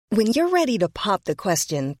When you're ready to pop the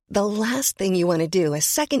question, the last thing you want to do is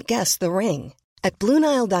second-guess the ring. At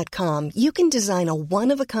BlueNile.com, you can design a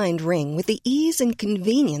one-of-a-kind ring with the ease and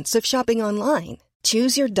convenience of shopping online.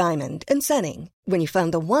 Choose your diamond and setting. When you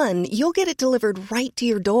find the one, you'll get it delivered right to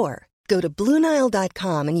your door. Go to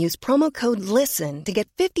BlueNile.com and use promo code LISTEN to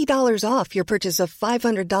get $50 off your purchase of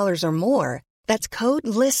 $500 or more. That's code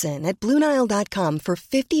LISTEN at BlueNile.com for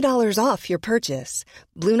 $50 off your purchase.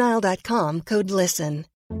 BlueNile.com, code LISTEN.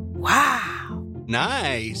 Wow.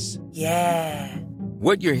 Nice. Yeah.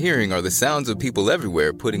 What you're hearing are the sounds of people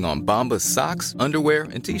everywhere putting on Bombas socks, underwear,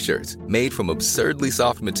 and T-shirts made from absurdly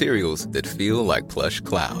soft materials that feel like plush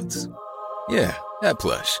clouds. Yeah, that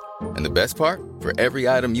plush. And the best part? For every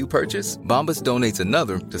item you purchase, Bombas donates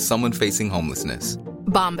another to someone facing homelessness.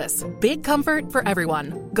 Bombas. Big comfort for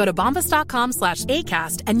everyone. Go to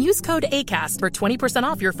bombas.com/ACAST and use code ACAST for 20%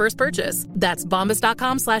 off your first purchase. That's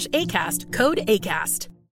bombas.com/ACAST. Code ACAST.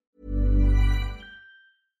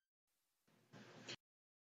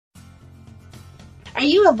 Are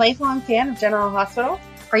you a lifelong fan of General Hospital?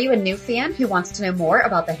 Are you a new fan who wants to know more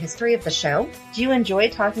about the history of the show? Do you enjoy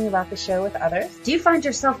talking about the show with others? Do you find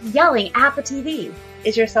yourself yelling at the TV?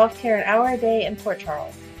 Is your self-care an hour a day in Port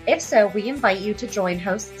Charles? If so, we invite you to join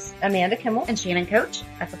hosts Amanda Kimmel and Shannon Coach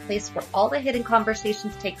at the place where all the hidden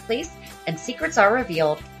conversations take place and secrets are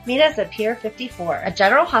revealed. Meet us at Pier 54, a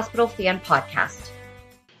General Hospital fan podcast.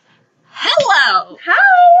 Hello! Hi!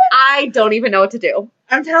 I don't even know what to do.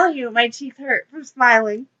 I'm telling you, my teeth hurt from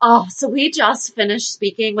smiling. Oh, so we just finished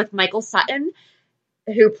speaking with Michael Sutton,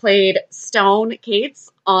 who played Stone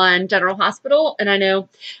Cates on General Hospital, and I know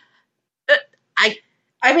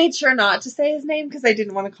I made sure not to say his name because I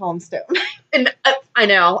didn't want to call him Stone. And I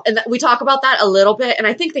know, and we talk about that a little bit, and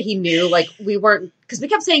I think that he knew, like, we weren't, because we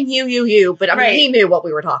kept saying you, but I mean, he knew what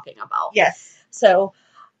we were talking about. Yes. So,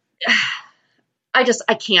 I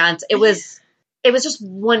can't. It was just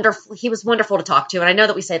wonderful. He was wonderful to talk to, and I know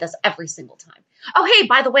that we say this every single time. Oh, hey,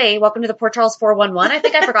 by the way, welcome to the Port Charles 411. I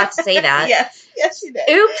think I forgot to say that. Yes, you did.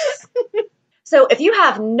 Oops. So if you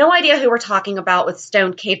have no idea who we're talking about with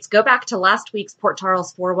Stone Cates, go back to last week's Port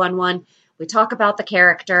Charles 411. We talk about the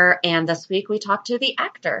character, and this week we talk to the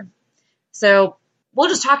actor. So we'll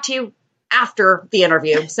just talk to you after the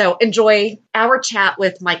interview. So enjoy our chat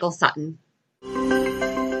with Michael Sutton.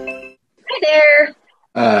 Hi there.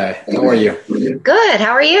 Hi, how are you? Good.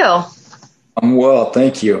 How are you? I'm well,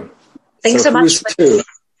 thank you. Thanks so much.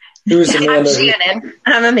 Who's Amanda? I'm Shannon.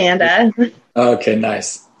 I'm Amanda. Okay,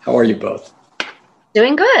 nice. How are you both?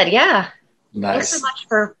 Doing good, yeah. Nice. Thanks so much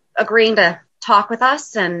for agreeing to talk with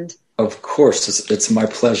us. And of course, it's my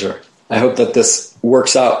pleasure. I hope that this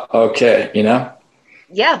works out okay, you know?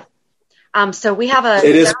 Yeah. So we have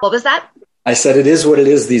what was that? I said it is what it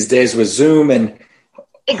is these days with Zoom and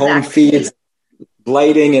home feeds,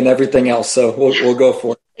 lighting and everything else. So we'll go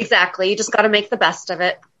for it. Exactly. You just got to make the best of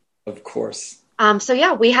it. Of course. So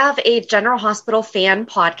yeah, we have a General Hospital fan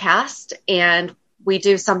podcast, and we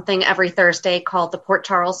do something every Thursday called the Port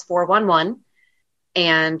Charles 411.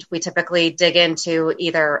 And we typically dig into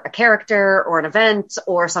either a character or an event,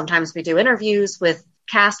 or sometimes we do interviews with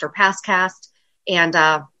cast or past cast. And,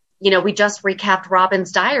 we just recapped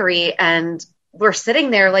Robin's Diary, and we're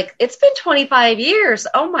sitting there like, it's been 25 years.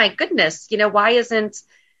 Oh my goodness. Why isn't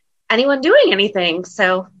anyone doing anything?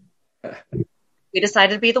 So we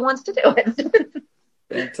decided to be the ones to do it.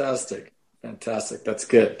 Fantastic. That's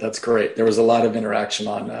good. That's great. There was a lot of interaction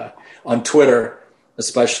on Twitter,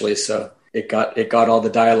 especially. So it got all the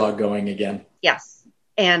dialogue going again. Yes.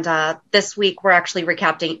 And this week we're actually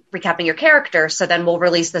recapping your character. So then we'll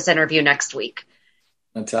release this interview next week.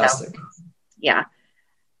 Fantastic. So, yeah.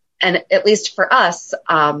 And at least for us,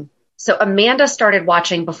 so Amanda started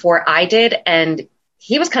watching before I did, and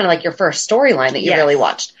he was kind of like your first storyline that you really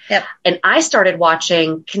watched. Yep. And I started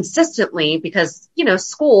watching consistently because,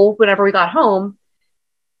 school, whenever we got home,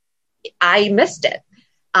 I missed it,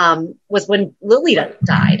 was when Lily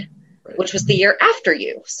died, which was the year after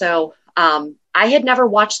you. So I had never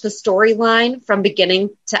watched the storyline from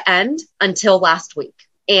beginning to end until last week.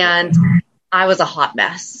 And I was a hot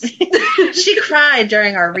mess. She cried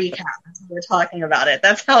during our recap. We were talking about it.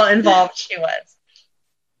 That's how involved she was.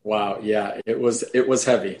 Wow. Yeah, it was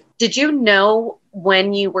heavy. Did you know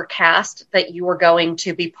when you were cast that you were going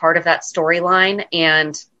to be part of that storyline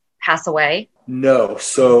and pass away? No.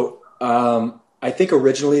 So I think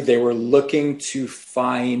originally they were looking to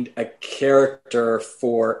find a character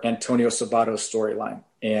for Antonio Sabato's storyline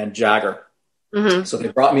and Jagger. Mm-hmm. So they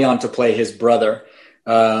brought me on to play his brother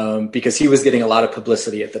because he was getting a lot of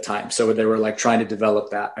publicity at the time. So they were like trying to develop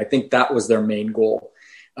that. I think that was their main goal.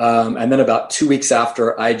 And then about 2 weeks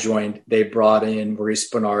after I joined, they brought in Maurice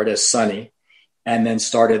Benard as Sonny, and then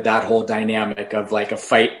started that whole dynamic of like a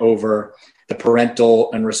fight over the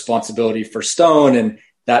parental and responsibility for Stone and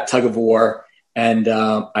that tug of war. And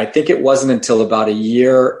I think it wasn't until about a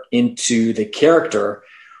year into the character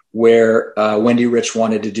where Wendy Rich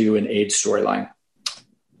wanted to do an AIDS storyline.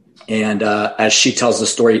 And as she tells the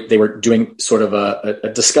story, they were doing sort of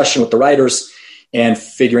a discussion with the writers and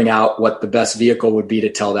figuring out what the best vehicle would be to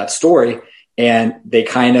tell that story. And they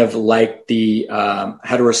kind of liked the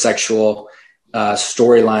heterosexual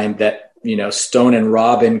storyline that, you know, Stone and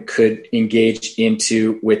Robin could engage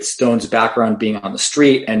into, with Stone's background being on the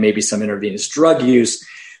street and maybe some intravenous drug use.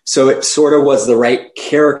 So it sort of was the right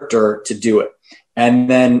character to do it. And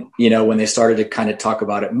then, you know, when they started to kind of talk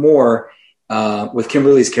about it more, with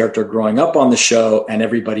Kimberly's character growing up on the show and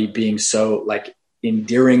everybody being so like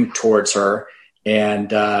endearing towards her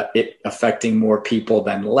and it affecting more people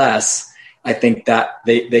than less, I think that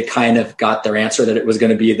they kind of got their answer, that it was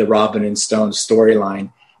going to be the Robin and Stone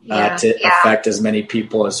storyline to affect as many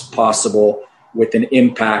people as possible with an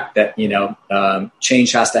impact that, you know,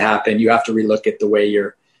 change has to happen. You have to relook at the way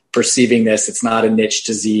you're perceiving this. It's not a niche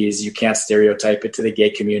disease. You can't stereotype it to the gay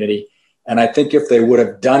community. And I think if they would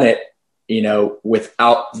have done it, you know,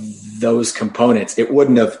 without those components, it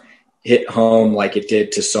wouldn't have hit home like it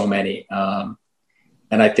did to so many.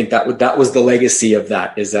 And I think that was the legacy of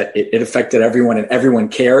that, is that it affected everyone and everyone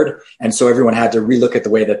cared. And so everyone had to relook at the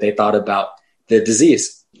way that they thought about the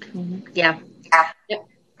disease. Yeah.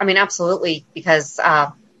 I mean, absolutely. Because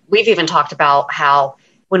we've even talked about how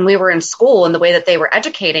when we were in school and the way that they were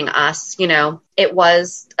educating us, you know, it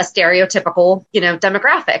was a stereotypical, you know,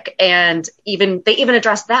 demographic. And they even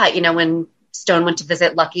addressed that, you know, when Stone went to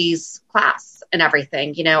visit Lucky's class and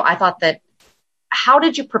everything. You know, I thought that, how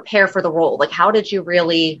did you prepare for the role? Like, how did you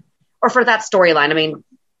really, or for that storyline? I mean,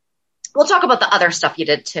 we'll talk about the other stuff you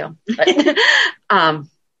did too. But,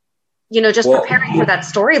 you know, just preparing for that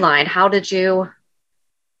storyline, how did you?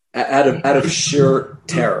 Out of sheer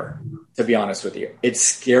terror, to be honest with you. It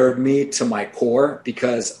scared me to my core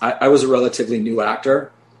because I was a relatively new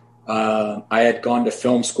actor. I had gone to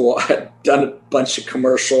film school. I had done a bunch of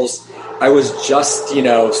commercials. I was just, you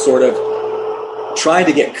know, sort of trying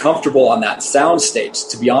to get comfortable on that sound stage,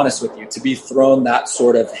 to be honest with you. To be thrown that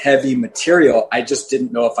sort of heavy material, I just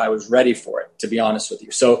didn't know if I was ready for it, to be honest with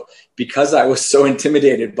you. So because I was so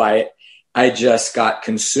intimidated by it, I just got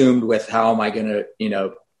consumed with how am I going to, you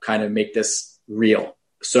know, kind of make this real.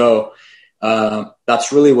 So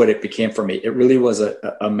that's really what it became for me. It really was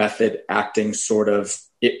a method acting sort of,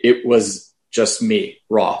 it was just me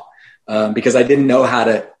raw because I didn't know how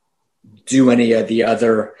to do any of the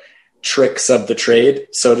other tricks of the trade,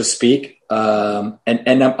 so to speak. And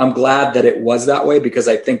I'm glad that it was that way, because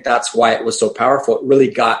I think that's why it was so powerful. It really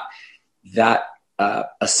got that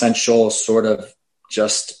essential sort of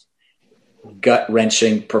just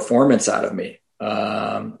gut-wrenching performance out of me.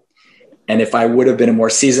 And if I would have been a more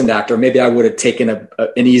seasoned actor, maybe I would have taken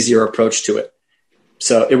an easier approach to it.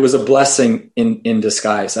 So it was a blessing in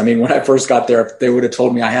disguise. I mean, when I first got there, if they would have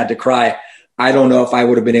told me I had to cry, I don't know if I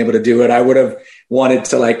would have been able to do it. I would have wanted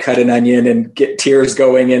to like cut an onion and get tears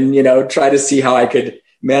going and, you know, try to see how I could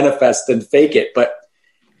manifest and fake it. But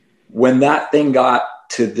when that thing got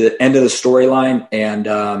to the end of the storyline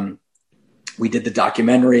and we did the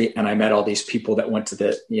documentary and I met all these people that went to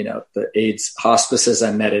the, you know, the AIDS hospices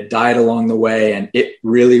and that had died along the way. And it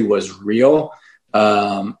really was real.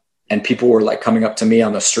 And people were like coming up to me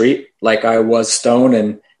on the street, like I was Stone,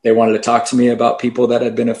 and they wanted to talk to me about people that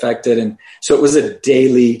had been affected. And so it was a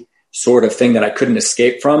daily sort of thing that I couldn't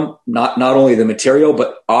escape from, not only the material,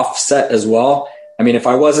 but offset as well. I mean, if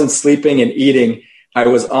I wasn't sleeping and eating, I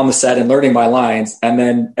was on the set and learning my lines. And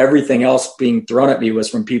then everything else being thrown at me was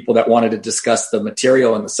from people that wanted to discuss the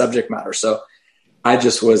material and the subject matter. So I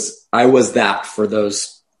was that for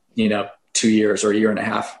those, you know, 2 years or a year and a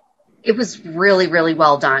half. It was really, really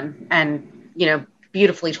well done and, you know,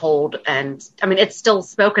 beautifully told. And I mean, it's still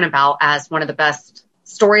spoken about as one of the best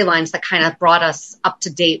storylines that kind of brought us up to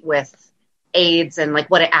date with AIDS and like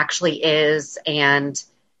what it actually is. And,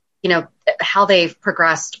 you know, how they've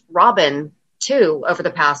progressed Robin too over the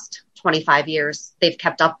past 25 years. They've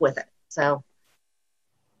kept up with it. So.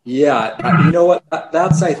 Yeah. You know what?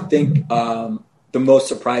 That's, I think, the most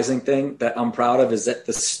surprising thing that I'm proud of is that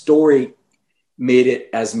the story made it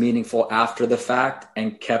as meaningful after the fact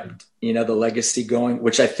and kept, you know, the legacy going,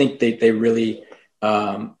 which I think they really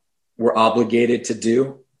were obligated to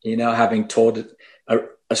do, you know, having told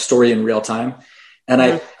a story in real time. And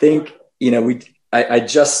I think, you know, I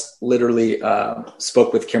just literally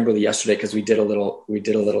spoke with Kimberly yesterday because we did a little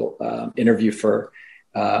interview for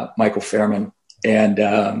Michael Fairman.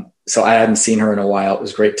 And so I hadn't seen her in a while. It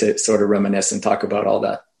was great to sort of reminisce and talk about all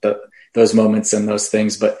that, those moments and those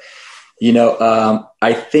things. But,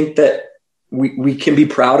 I think that we can be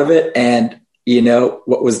proud of it. And,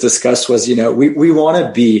 what was discussed was, we want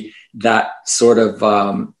to be that sort of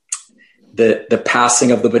the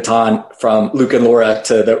passing of the baton from Luke and Laura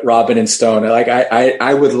to the Robin and Stone. Like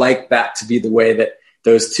I would like that to be the way that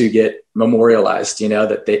those two get memorialized,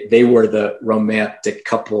 that they were the romantic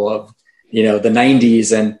couple of, the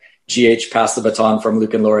 90s, and GH passed the baton from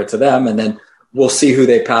Luke and Laura to them. And then we'll see who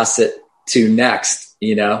they pass it to next,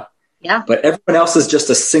 Yeah. But everyone else is just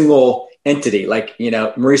a single entity. Like,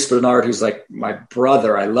 Maurice Bernard, who's like my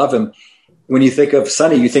brother, I love him. When you think of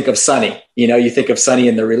Sonny, you think of Sonny, you think of Sonny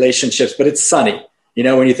in the relationships, but it's Sonny.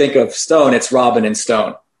 When you think of Stone, it's Robin and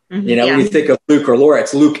Stone. When you think of Luke or Laura,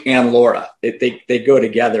 it's Luke and Laura. They go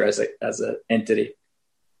together as an entity.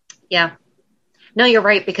 Yeah. No, you're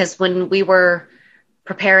right. Because when we were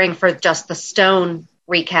preparing for just the Stone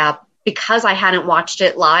recap, because I hadn't watched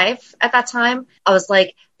it live at that time, I was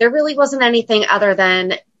like, there really wasn't anything other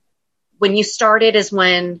than when you started is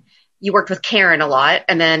when you worked with Karen a lot,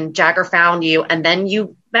 and then Jagger found you, and then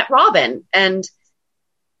you met Robin, and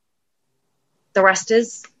the rest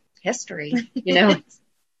is history, Yeah.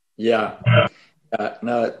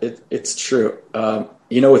 No, it's true.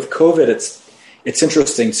 With COVID, it's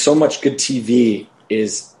interesting. So much good TV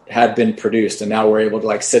had been produced, and now we're able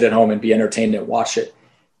to sit at home and be entertained and watch it.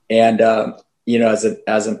 And,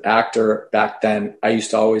 as an actor back then, I used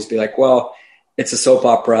to always be like, well, it's a soap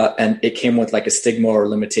opera and it came with a stigma or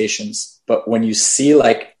limitations. But when you see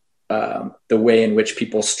the way in which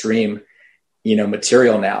people stream,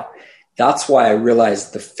 material now, that's why I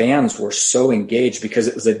realized the fans were so engaged, because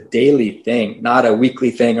it was a daily thing, not a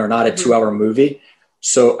weekly thing or not a 2-hour movie.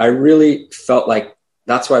 So I really felt like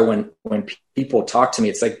that's why when people talk to me,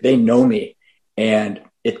 it's like they know me, and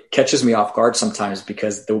it catches me off guard sometimes,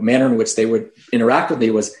 because the manner in which they would interact with me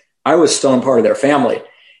was I was Stone part of their family.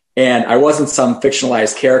 And I wasn't some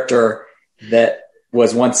fictionalized character that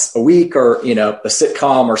was once a week or, a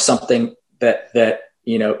sitcom or something that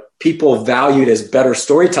people valued as better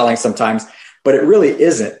storytelling sometimes, but it really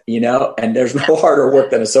isn't, and there's no harder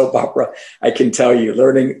work than a soap opera. I can tell you,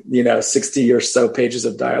 learning, 60 or so pages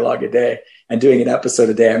of dialogue a day and doing an episode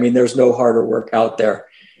a day. I mean, there's no harder work out there.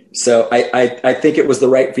 So I think it was the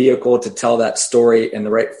right vehicle to tell that story in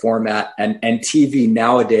the right format, and TV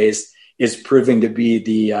nowadays is proving to be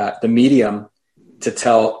the medium to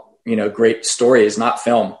tell, great stories, not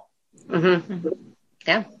film. Mm-hmm.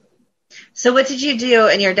 Yeah. So what did you do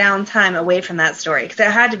in your downtime away from that story? Because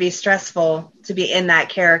it had to be stressful to be in that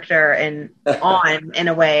character and on in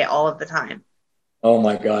a way all of the time. Oh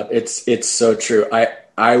my God. It's so true.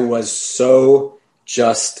 I was so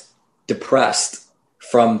just depressed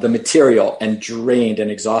from the material and drained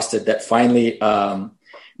and exhausted that finally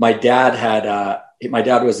my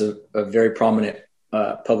dad was a very prominent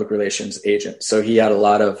public relations agent. So he had a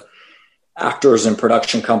lot of actors and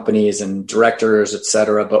production companies and directors, et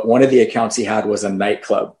cetera. But one of the accounts he had was a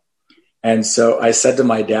nightclub. And so I said to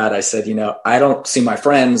my dad, I said, I don't see my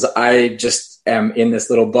friends. I just am in this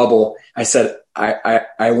little bubble. I said,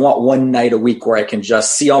 I want one night a week where I can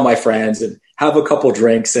just see all my friends and have a couple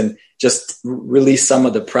drinks and just release some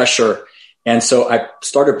of the pressure. And so I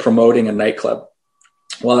started promoting a nightclub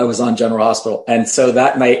while I was on General Hospital. And so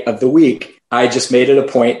that night of the week, I just made it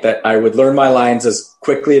a point that I would learn my lines as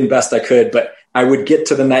quickly and best I could, but I would get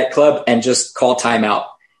to the nightclub and just call time out.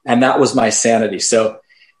 And that was my sanity. So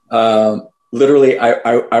literally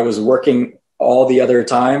I was working all the other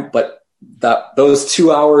time, but those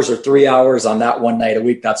 2 hours or 3 hours on that one night a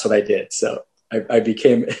week, that's what I did. So I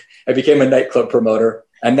became a nightclub promoter,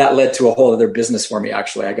 and that led to a whole other business for me.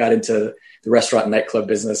 Actually, I got into the restaurant and nightclub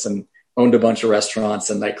business and owned a bunch of restaurants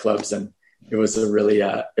and nightclubs, and it was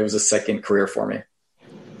a second career for me.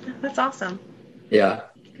 That's awesome. Yeah.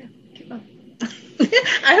 Keep on.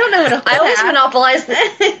 I don't know what I always monopolize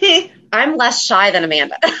this. I'm less shy than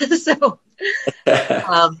Amanda. So,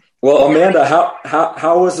 well, Amanda,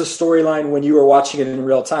 how was the storyline when you were watching it in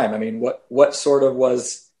real time? I mean, what sort of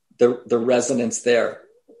was the resonance there?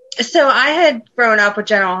 So I had grown up with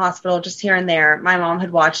General Hospital just here and there. My mom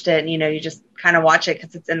had watched it, and, you just kind of watch it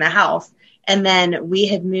because it's in the house. And then we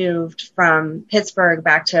had moved from Pittsburgh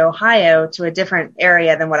back to Ohio to a different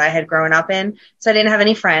area than what I had grown up in. So I didn't have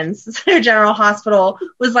any friends. So General Hospital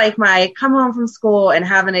was like my come home from school and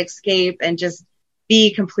have an escape and just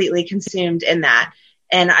be completely consumed in that.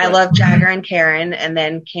 And I loved Jagger and Karen, and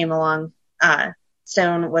then came along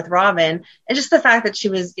Stone with Robin. And just the fact that she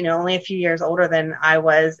was, only a few years older than I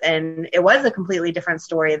was. And it was a completely different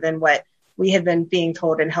story than what we had been being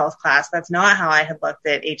told in health class. That's not how I had looked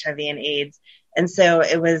at HIV and AIDS. And so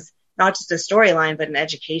it was not just a storyline, but an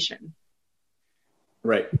education.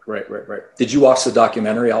 Right. Did you watch the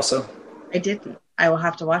documentary also? I didn't. I will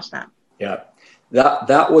have to watch that. Yeah.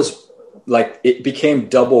 That was like, it became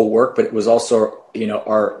double work, but it was also,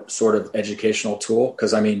 our sort of educational tool.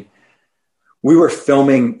 Cause we were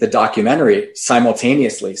filming the documentary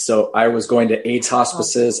simultaneously. So I was going to AIDS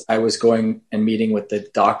hospices. I was going and meeting with the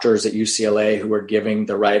doctors at UCLA who were giving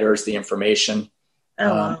the writers the information.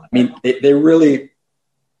 They really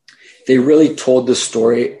told the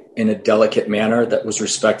story in a delicate manner that was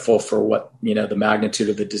respectful for what, the magnitude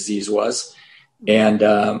of the disease was. And,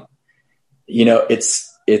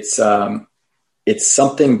 it's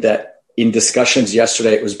something that in discussions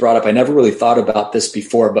yesterday, it was brought up. I never really thought about this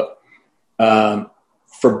before, but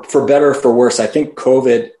for better or for worse, I think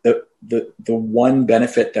COVID, the one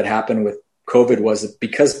benefit that happened with COVID was that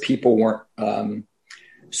because people weren't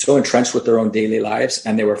so entrenched with their own daily lives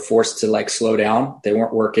and they were forced to slow down, they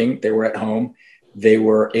weren't working, they were at home, they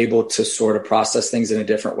were able to sort of process things in a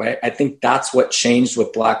different way. I think that's what changed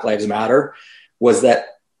with Black Lives Matter, was that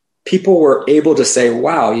people were able to say,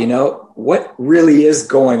 wow, what really is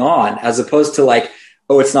going on, as opposed to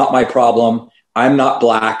it's not my problem. I'm not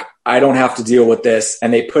Black. I don't have to deal with this.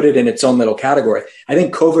 And they put it in its own little category. I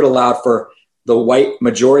think COVID allowed for the white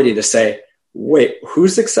majority to say, wait,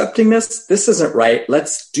 who's accepting this? This isn't right.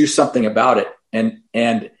 Let's do something about it. And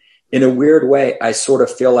in a weird way, I sort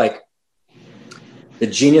of feel like the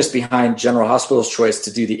genius behind General Hospital's choice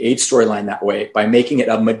to do the AIDS storyline that way, by making it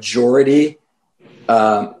a majority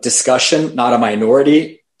discussion, not a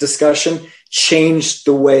minority discussion, changed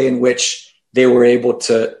the way in which they were able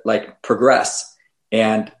to progress.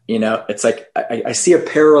 And, it's I see a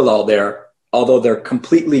parallel there, although they're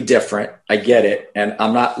completely different. I get it. And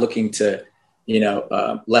I'm not looking to,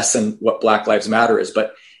 lessen what Black Lives Matter is,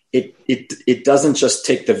 but it doesn't just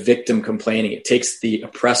take the victim complaining. It takes the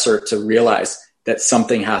oppressor to realize that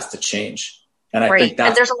something has to change. And I think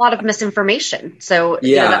and there's a lot of misinformation. So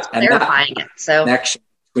that's clarifying it. So connection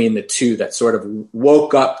between the two that sort of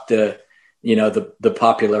woke up the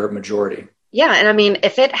popular majority. Yeah. And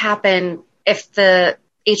if it happened, if the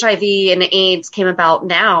HIV and AIDS came about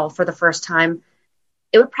now for the first time,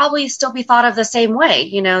 it would probably still be thought of the same way,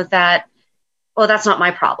 that, well, that's not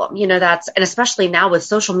my problem. And especially now with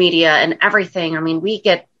social media and everything,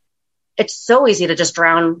 it's so easy to just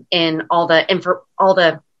drown in all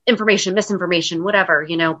the information, misinformation, whatever,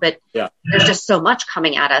 but there's just so much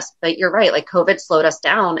coming at us. But you're right. COVID slowed us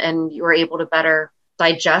down and you were able to better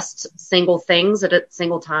digest single things at a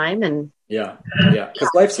single time. And because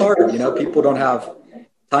life's harder. People don't have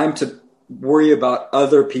time to worry about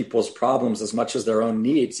other people's problems as much as their own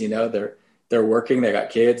needs. They're working, they got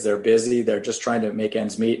kids, they're busy, they're just trying to make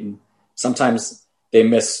ends meet. And sometimes they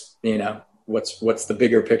miss, what's the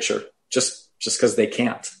bigger picture, just because they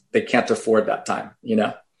can't afford that time,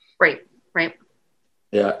 Right.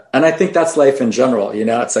 Yeah. And I think that's life in general.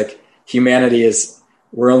 It's humanity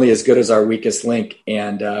we're only as good as our weakest link.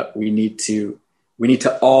 And we need to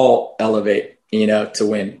all elevate, to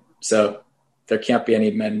win. So there can't be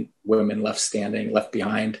any men, women left standing, left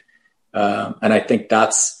behind. And I think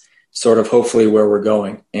that's sort of hopefully where we're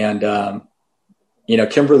going. And,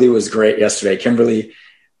 Kimberly was great yesterday. Kimberly,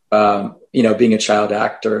 being a child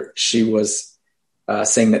actor, she was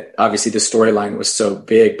saying that obviously the storyline was so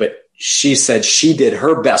big, but she said she did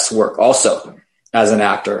her best work also as an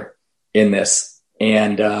actor in this.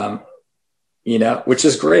 And, which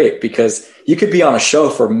is great, because you could be on a show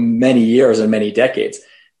for many years and many decades,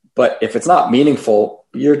 but if it's not meaningful,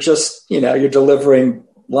 you're just, you're delivering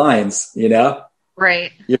lines,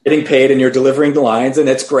 Right. You're getting paid and you're delivering the lines, and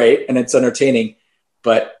it's great and it's entertaining,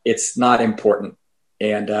 but it's not important.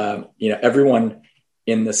 And, everyone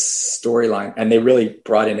in the storyline, and they really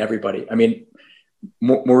brought in everybody.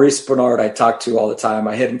 Maurice Bernard, I talk to all the time.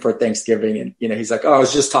 I hit him for Thanksgiving and, he's like, oh, I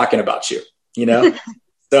was just talking about you,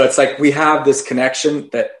 So it's we have this connection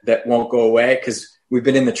that won't go away, because we've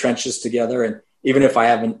been in the trenches together. And even if I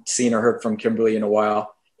haven't seen or heard from Kimberly in a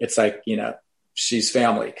while, it's she's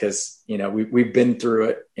family, because, we've been through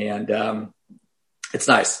it, and it's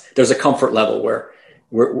nice. There's a comfort level where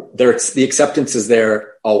the acceptance is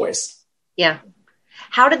there always. Yeah.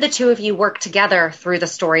 How did the two of you work together through the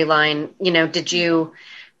storyline? Did you,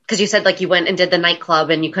 because you said you went and did the nightclub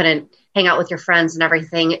and you couldn't hang out with your friends and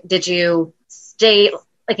everything. Did you stay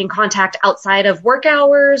in contact outside of work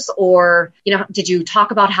hours, or, did you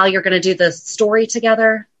talk about how you're going to do the story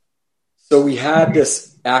together? So we had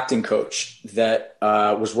this acting coach that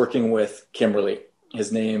was working with Kimberly.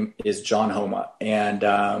 His name is John Homa.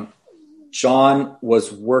 And John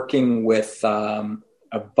was working with a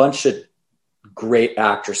bunch of great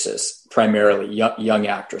actresses, primarily young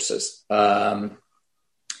actresses.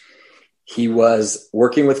 He was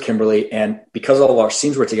working with Kimberly, and because all of our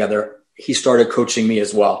scenes were together, he started coaching me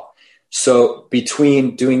as well. So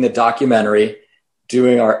between doing the documentary,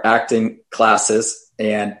 doing our acting classes,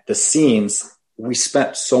 and the scenes, we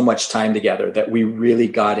spent so much time together that we really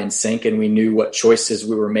got in sync, and we knew what choices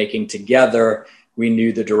we were making together. We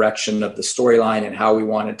knew the direction of the storyline and how we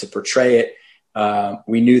wanted to portray it.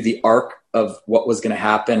 We knew the arc of what was going to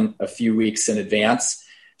happen a few weeks in advance,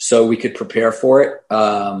 so we could prepare for it,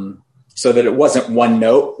 so that it wasn't one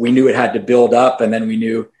note. We knew it had to build up, and then we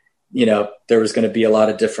knew, there was going to be a lot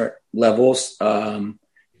of different levels, not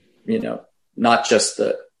just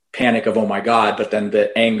the panic of, oh my God, but then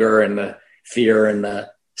the anger and the fear and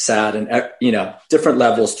the sad and, different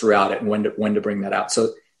levels throughout it, and when to bring that out.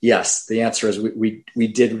 So yes, the answer is we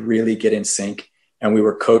did really get in sync, and we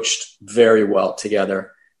were coached very well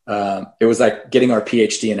together. It was like getting our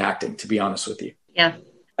PhD in acting, to be honest with you. Yeah.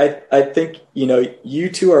 I think, you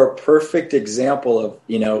two are a perfect example of,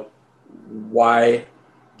 why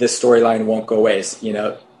this storyline won't go away.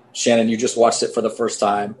 Shannon, you just watched it for the first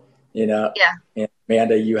time, Yeah. And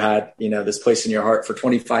Amanda, you had, this place in your heart for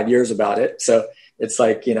 25 years about it. So it's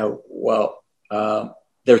like,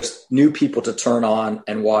 there's new people to turn on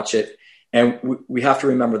and watch it. And we have to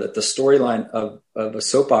remember that the storyline of a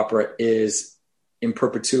soap opera is in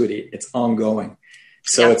perpetuity. It's ongoing.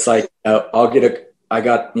 So It's like, I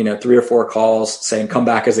got 3 or 4 calls saying, come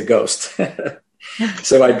back as a ghost.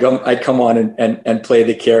 So I'd come on and play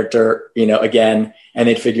the character, again, and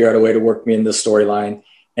they'd figure out a way to work me in the storyline.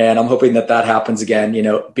 And I'm hoping that happens again,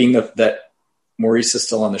 being that Maurice is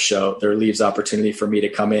still on the show, there leaves opportunity for me to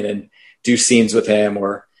come in and do scenes with him,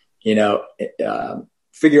 or,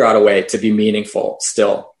 figure out a way to be meaningful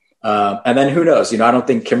still. And then who knows, I don't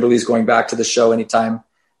think Kimberly's going back to the show anytime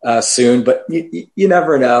soon, but you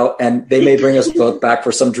never know. And they may bring us both back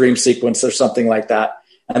for some dream sequence or something like that.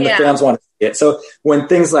 And the fans want to see it. So when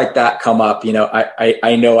things like that come up,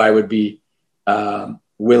 I know I would be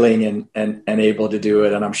willing and able to do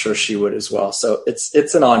it. And I'm sure she would as well. So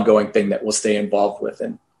it's an ongoing thing that we'll stay involved with.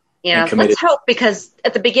 And let's hope, because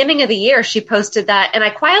at the beginning of the year, she posted that, and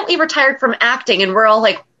I quietly retired from acting, and we're all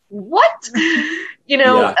like, what? I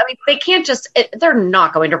mean, they can't they're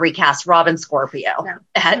not going to recast Robin Scorpio. No.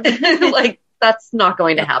 Like, that's not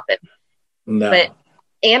going to happen. No. But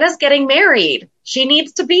Anna's getting married. She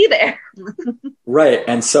needs to be there. Right.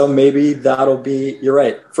 And so maybe that'll be, you're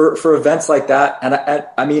right, for events like that. And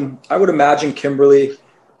I mean, I would imagine Kimberly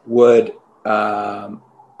would, out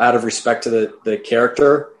of respect to the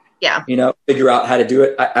character, figure out how to do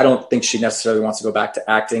it. I don't think she necessarily wants to go back to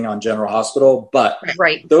acting on General Hospital, but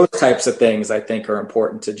those types of things I think are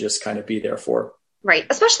important to just kind of be there for. Right.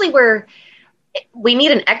 Especially where we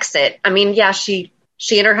need an exit. I mean, she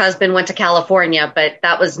and her husband went to California, but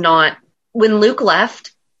that was not when Luke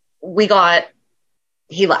left. He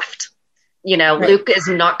left. Luke is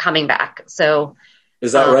not coming back. So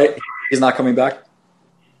is that right? He's not coming back?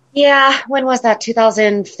 Yeah. When was that?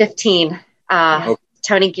 2015. Okay.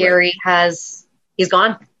 Tony Geary he's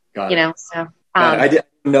gone. Got it. So I didn't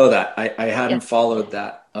know that. I hadn't followed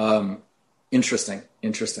that. Interesting.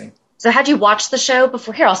 So had you watched the show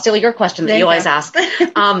before? Here, I'll steal your question that you always ask.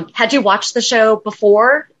 Had you watched the show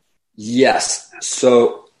before? Yes.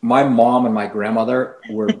 So my mom and my grandmother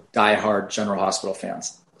were diehard General Hospital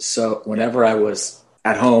fans. So whenever I was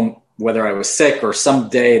at home, whether I was sick or some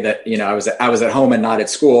day that, I was at home and not at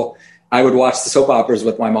school, I would watch the soap operas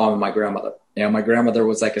with my mom and my grandmother. My grandmother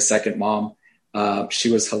was like a second mom.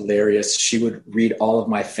 She was hilarious. She would read all of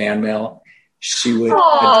my fan mail. She would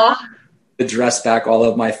address back all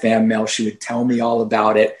of my fan mail. She would tell me all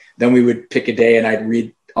about it. Then we would pick a day and I'd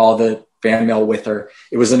read all the fan mail with her.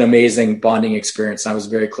 It was an amazing bonding experience. I was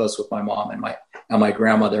very close with my mom and my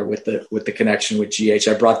grandmother with the connection with GH.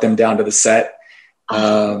 I brought them down to the set.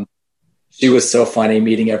 She was so funny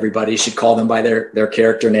meeting everybody. She'd call them by their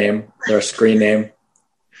character name, their screen name.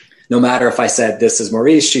 No matter if I said, this is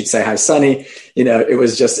Maurice, she'd say, hi, Sonny.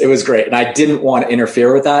 It was great. And I didn't want to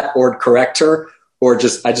interfere with that or correct her, or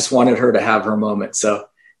I just wanted her to have her moment. So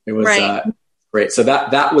it was great. So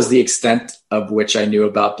that was the extent of which I knew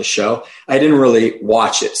about the show. I didn't really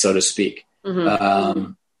watch it, so to speak.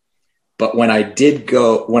 Mm-hmm. But when I did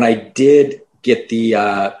get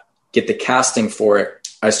the casting for it,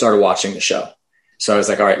 I started watching the show. So I was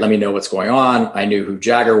like, all right, let me know what's going on. I knew who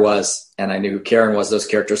Jagger was and I knew who Karen was, those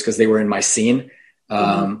characters, because they were in my scene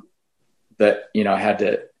that, I had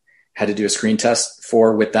to do a screen test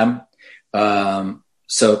for with them.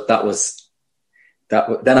 So that was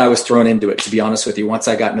then I was thrown into it, to be honest with you, once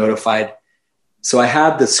I got notified. So I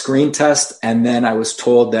had the screen test, and then I was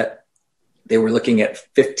told that they were looking at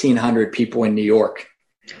 1,500 people in New York.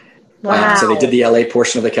 Wow. So they did the LA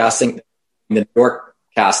portion of the casting, the New York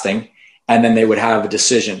casting, and then they would have a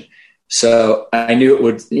decision. So I knew it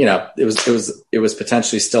would, it was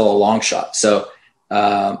potentially still a long shot. So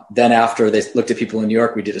then after they looked at people in New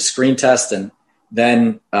York, we did a screen test, and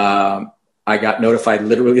then I got notified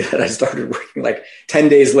literally that I started working like 10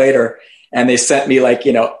 days later, and they sent me like,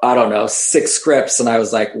 6 scripts. And I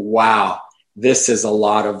was like, wow, this is a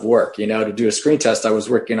lot of work, to do a screen test. I was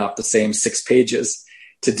working off the same 6 pages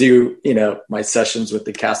to do, my sessions with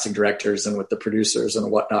the casting directors and with the producers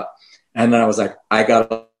and whatnot. And then I was like, I got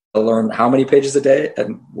to learn how many pages a day.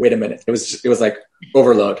 And wait a minute, it was like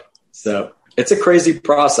overload. So it's a crazy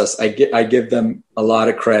process. I give them a lot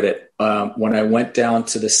of credit. When I went down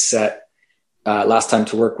to the set last time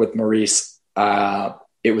to work with Maurice,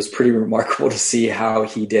 it was pretty remarkable to see how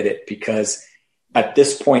he did it, because at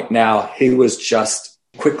this point now, he was just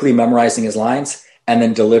quickly memorizing his lines and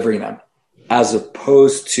then delivering them, as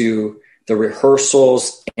opposed to the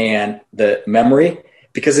rehearsals and the memory,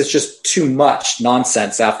 because it's just too much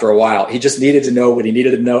nonsense after a while. He just needed to know what he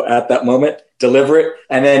needed to know at that moment, deliver it,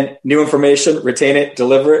 and then new information, retain it,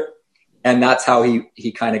 deliver it. And that's how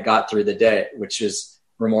he kind of got through the day, which is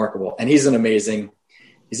remarkable. And he's an amazing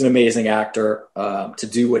actor. To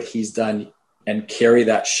do what he's done and carry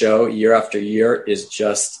that show year after year is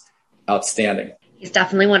just outstanding. He's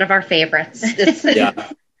definitely one of our favorites.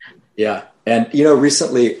 Yeah. And,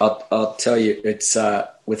 recently I'll tell you, it's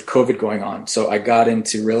with COVID going on. So I got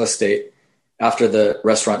into real estate after the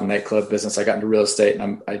restaurant and nightclub business. I got into real estate,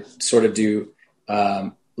 and I sort of do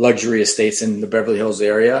luxury estates in the Beverly Hills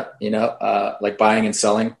area, like buying and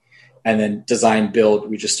selling, and then design build.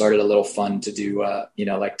 We just started a little fund to do,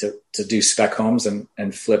 to do spec homes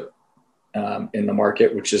and flip in the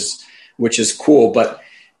market, which is cool. But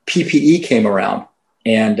PPE came around,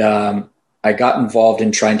 and I got involved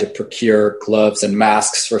in trying to procure gloves and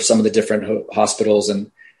masks for some of the different hospitals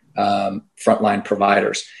and frontline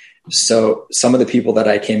providers. So some of the people that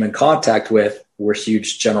I came in contact with were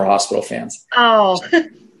huge General Hospital fans. Oh,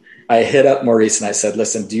 I hit up Maurice and I said,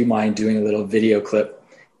 listen, do you mind doing a little video clip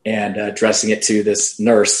and addressing it to this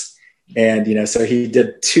nurse? And, so he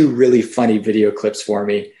did 2 really funny video clips for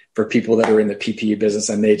me for people that are in the PPE business.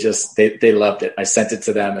 And they loved it. I sent it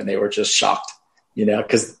to them and they were just shocked,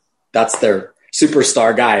 because that's their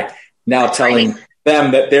superstar guy now telling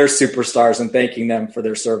them that they're superstars and thanking them for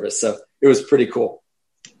their service. So it was pretty cool.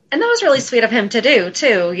 And that was really sweet of him to do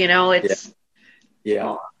too.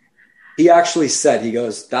 Yeah. He actually said, he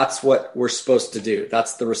goes, that's what we're supposed to do.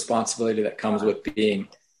 That's the responsibility that comes with being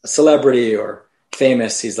a celebrity or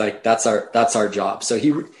famous. He's like, that's our job. So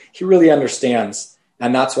he really understands.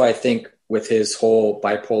 And that's why I think with his whole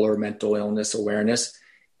bipolar mental illness awareness,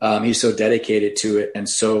 he's so dedicated to it and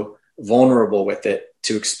so vulnerable with it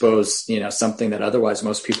to expose, something that otherwise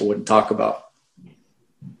most people wouldn't talk about.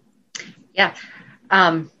 Yeah.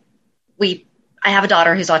 I have a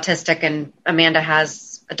daughter who's autistic, and Amanda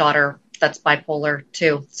has a daughter that's bipolar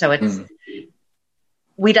too. So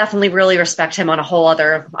we definitely really respect him on a whole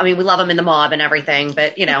other, we love him in the mob and everything,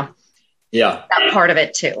 but yeah, that part of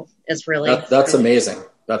it too is really, that's amazing.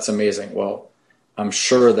 That's amazing. Well, I'm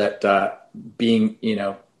sure that, being,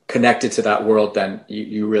 connected to that world, then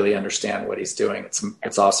you really understand what he's doing.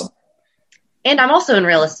 It's awesome. And I'm also in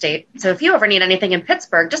real estate. So if you ever need anything in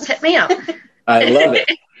Pittsburgh, just hit me up. I love it.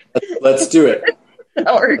 Let's do it.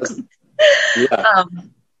 That works. Yeah.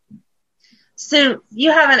 So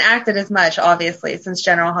you haven't acted as much, obviously, since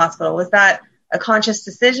General Hospital. Was that a conscious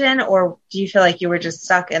decision, or do you feel like you were just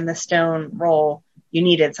stuck in the stone role? You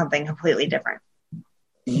needed something completely different?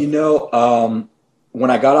 When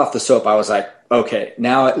I got off the soap, I was like, okay,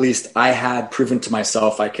 now at least I had proven to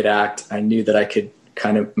myself I could act. I knew that I could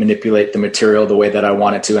kind of manipulate the material the way that I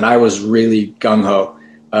wanted to. And I was really gung-ho.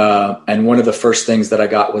 And one of the first things that I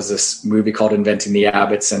got was this movie called Inventing the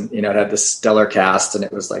Abbotts. And, it had this stellar cast, and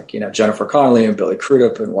it was like, Jennifer Connelly and Billy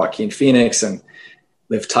Crudup and Joaquin Phoenix and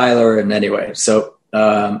Liv Tyler. And anyway, so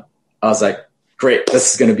I was like, great,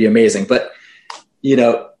 this is going to be amazing. But,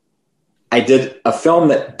 I did a film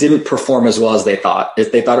that didn't perform as well as they thought.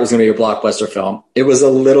 They thought it was going to be a blockbuster film. It was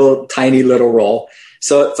a tiny little role.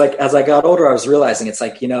 So it's like, as I got older, I was realizing it's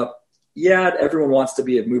like, everyone wants to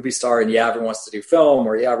be a movie star, and everyone wants to do film,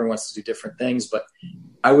 or everyone wants to do different things. But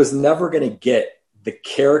I was never going to get the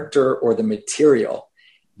character or the material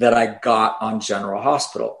that I got on General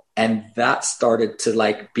Hospital. And that started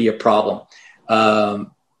to be a problem.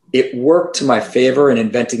 It worked to my favor in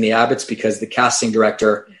Inventing the Abbotts because the casting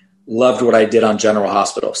director loved what I did on General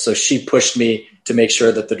Hospital. So she pushed me to make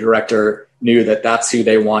sure that the director knew that that's who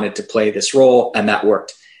they wanted to play this role, and that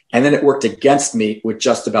worked. And then it worked against me with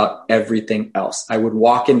just about everything else. I would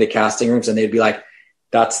walk into casting rooms and they'd be like,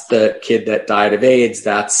 that's the kid that died of AIDS,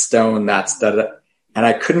 that's Stone, that's that. And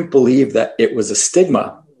I couldn't believe that it was a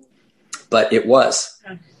stigma, but it was.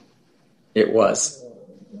 It was.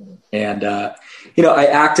 And, I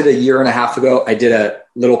acted a year and a half ago. I did a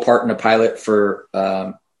little part in a pilot for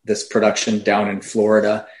this production down in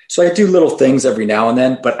Florida. So I do little things every now and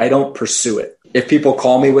then, but I don't pursue it. If people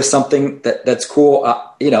call me with something that's cool,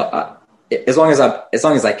 as long as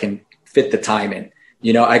I can fit the time in,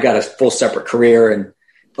 I got a full separate career and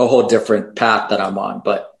a whole different path that I'm on.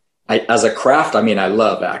 But as a craft, I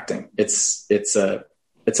love acting. It's a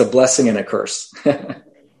blessing and a curse.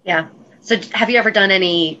 Yeah. So have you ever done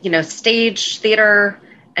any, stage theater,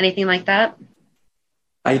 anything like that?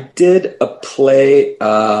 I did a play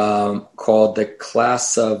called The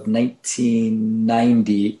Class of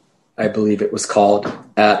 1990, I believe it was called,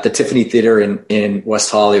 at the Tiffany Theater in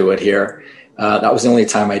West Hollywood here. That was the only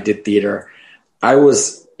time I did theater. I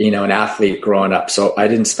was, an athlete growing up, so I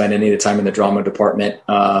didn't spend any of the time in the drama department.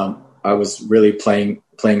 I was really playing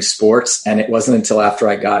sports, and it wasn't until after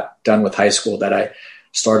I got done with high school that I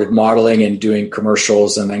started modeling and doing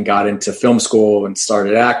commercials, and then got into film school and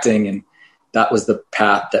started acting. And that was the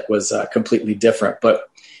path that was completely different. But,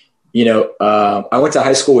 I went to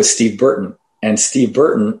high school with Steve Burton, and Steve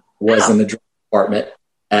Burton was in the drama department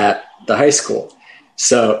at the high school.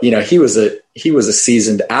 So, he was a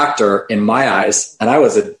seasoned actor in my eyes, and I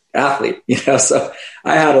was an athlete, so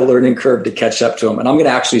I had a learning curve to catch up to him. And I'm going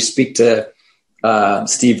to actually speak to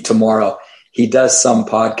Steve tomorrow. He does some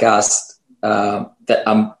podcasts that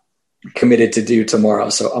I'm committed to do tomorrow.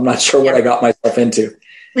 So I'm not sure what I got myself into.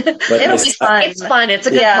 But it'll be fun. It's fun. It's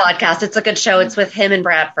a good podcast. It's a good show. It's with him and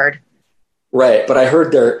Bradford. Right. But I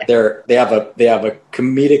heard they have a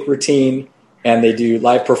comedic routine, and they do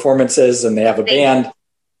live performances, and they have a band.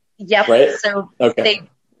 Yep. Right. So they,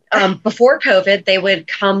 before COVID, they would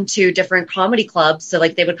come to different comedy clubs. So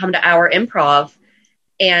they would come to our Improv,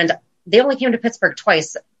 and they only came to Pittsburgh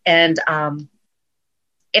twice. And,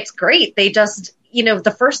 it's great. They just,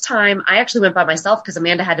 the first time I actually went by myself because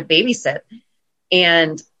Amanda had to babysit,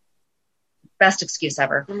 and best excuse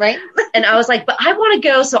ever. Right. And I was like, but I want to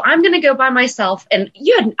go, so I'm going to go by myself. And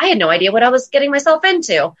I had no idea what I was getting myself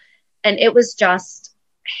into. And it was just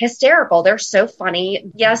hysterical. They're so funny.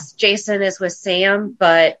 Yes, Jason is with Sam,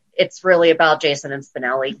 but it's really about Jason and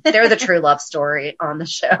Spinelli. They're the true love story on the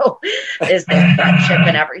show, is their friendship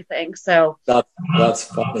and everything. So that's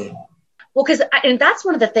funny. Well, and that's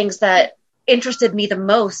one of the things that interested me the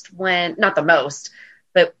most not the most,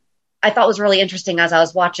 but I thought was really interesting as I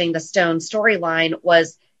was watching the Stone storyline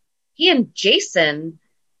was he and Jason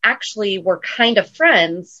actually were kind of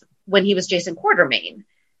friends when he was Jason Quartermain.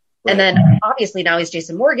 Right. And then obviously now he's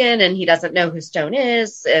Jason Morgan, and he doesn't know who Stone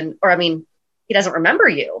is. He doesn't remember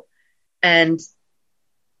you. And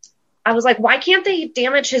I was like, why can't they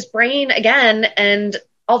damage his brain again? And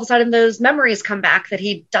all of a sudden those memories come back that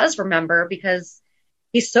he does remember because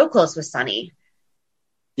he's so close with Sonny.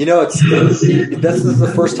 This is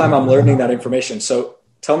the first time I'm learning that information. So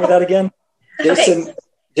tell me that again. Jason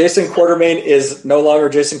Quartermain is no longer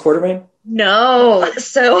Jason Quartermain? No.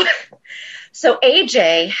 So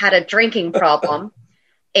AJ had a drinking problem,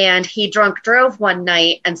 and he drunk drove one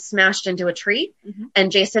night and smashed into a tree. Mm-hmm.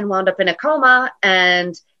 And Jason wound up in a coma,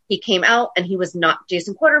 and he came out, and he was not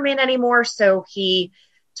Jason Quartermain anymore. So he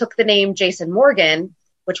took the name Jason Morgan,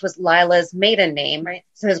 which was Lila's maiden name, right?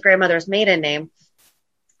 So his grandmother's maiden name.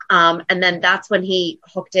 And then that's when he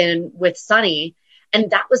hooked in with Sonny.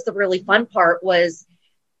 And that was the really fun part, was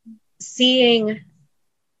seeing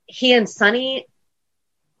he and Sonny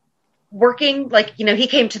working. He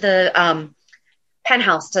came to the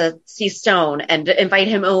penthouse to see Stone and invite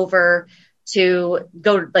him over to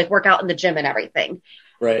go work out in the gym and everything.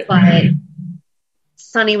 Right. But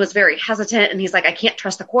Sonny was very hesitant, and he's like, I can't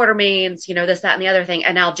trust the Quartermains, this, that, and the other thing.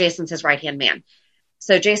 And now Jason's his right-hand man.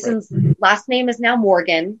 So Jason's last name is now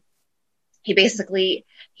Morgan. He basically,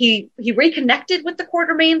 he reconnected with the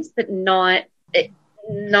Quartermains, but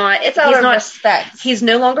it's out of respect. He's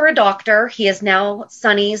no longer a doctor. He is now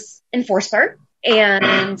Sonny's enforcer.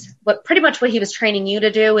 And pretty much what he was training you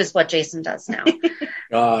to do is what Jason does now.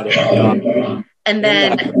 Got it.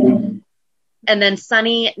 And then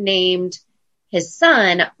Sonny named his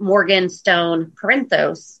son Morgan Stone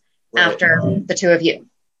Corinthos after the two of you.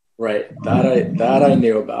 Right. That I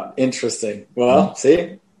knew about. Interesting. Well,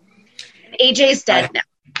 see? AJ's dead now.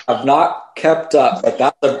 I've not kept up, but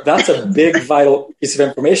that's a big, vital piece of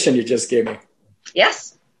information you just gave me.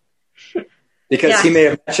 Yes. Because he may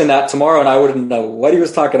have mentioned that tomorrow and I wouldn't know what he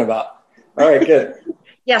was talking about. All right, good.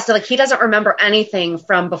 Yeah, so like he doesn't remember anything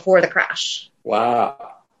from before the crash.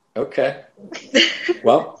 Wow. Okay.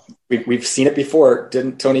 Well, we've seen it before.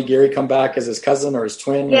 Didn't Tony Geary come back as his cousin or his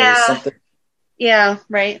twin or something? Yeah,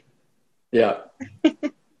 right. Yeah.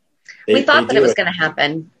 We thought that it was going to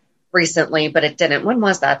happen recently, but it didn't. When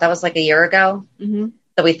was that? That was like a year ago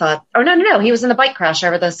that we thought, oh, no. He was in the bike crash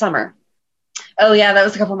over the summer. Oh, yeah, that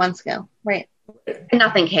was a couple months ago. Right. And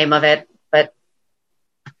nothing came of it, but.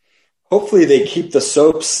 Hopefully they keep the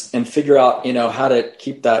soaps and figure out, how to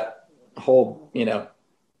keep that whole,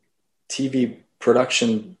 TV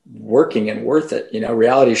production working and worth it.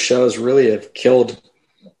 Reality shows really have killed,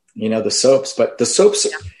 the soaps, but the soaps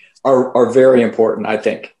are very important, I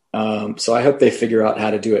think. So I hope they figure out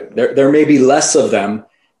how to do it. There may be less of them,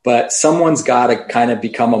 but someone's got to kind of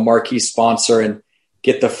become a marquee sponsor and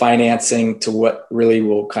get the financing to what really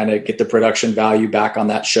will kind of get the production value back on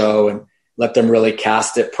that show and let them really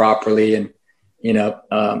cast it properly. And,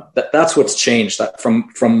 that's what's changed. That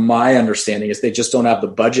from my understanding is they just don't have the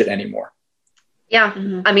budget anymore. Yeah.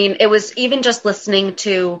 I mean, it was even just listening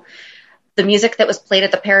to the music that was played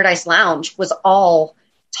at the Paradise Lounge was all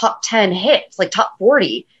top 10 hits, like top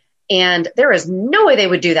 40. And there is no way they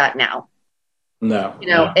would do that now. No.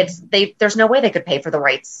 There's no way they could pay for the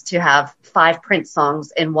rights to have 5 Prince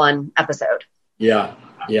songs in one episode. Yeah.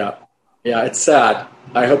 It's sad.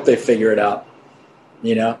 I hope they figure it out.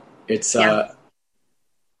 It's,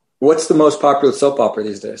 what's the most popular soap opera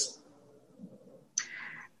these days?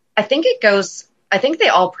 I think they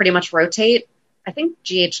all pretty much rotate. I think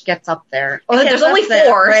GH gets up there. Oh, there's only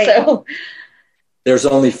 4. Right. So. There's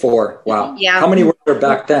only 4. Wow. Yeah. How many were there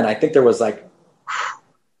back then? I think there was like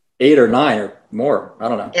 8 or 9 or more. I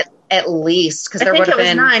don't know. At least. Because there would have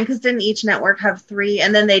been 9 because didn't each network have 3?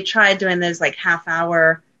 And then they tried doing those like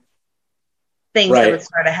half-hour things that would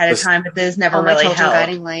start ahead of time, but those never really held.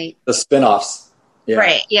 Guiding Light. The spinoffs. Yeah.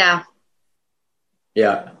 Right. Yeah.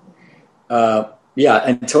 Yeah.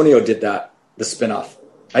 Antonio did that, the spinoff.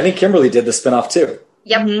 I think Kimberly did the spinoff too.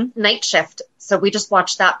 Yep. Night Shift. So we just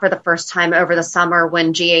watched that for the first time over the summer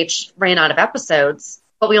when GH ran out of episodes,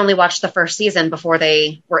 but we only watched the first season before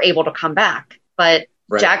they were able to come back. But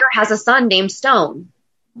Jagger has a son named Stone.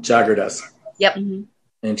 Jagger does. Yep.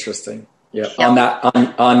 Interesting. Yep.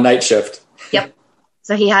 On Night Shift. Yep.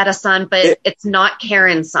 So he had a son, but it's not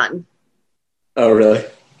Karen's son. Oh, really?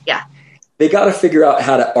 Yeah. They got to figure out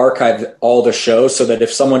how to archive all the shows so that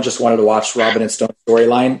if someone just wanted to watch Robin and Stone's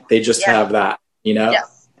storyline, they just have that,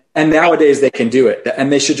 Yes. And nowadays they can do it.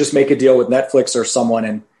 And they should just make a deal with Netflix or someone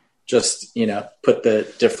and just, put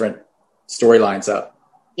the different storylines up.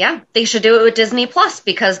 Yeah. They should do it with Disney Plus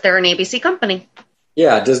because they're an ABC company.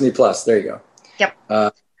 Yeah. Disney Plus. There you go. Yep.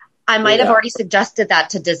 I might have already suggested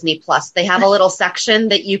that to Disney Plus. They have a little section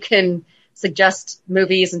that you can suggest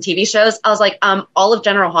movies and TV shows. I was like, all of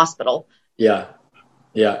General Hospital. Yeah.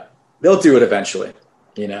 They'll do it eventually,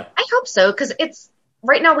 I hope so, because it's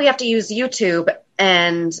right now we have to use YouTube,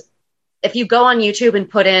 and if you go on YouTube and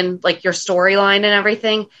put in like your storyline and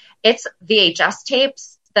everything, it's VHS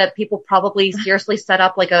tapes that people probably seriously set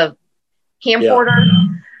up like a camcorder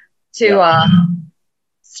to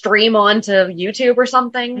stream onto YouTube or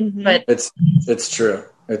something. But it's true.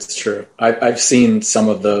 It's true. I've seen some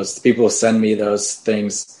of those. People send me those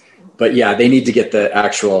things, but they need to get the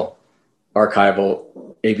actual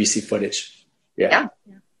archival ABC footage. Yeah.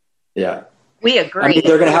 We agree. I mean,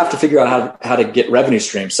 they're going to have to figure out how to get revenue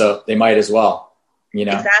streams, so they might as well.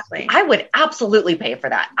 Exactly. I would absolutely pay for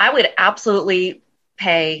that. I would absolutely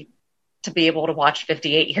pay to be able to watch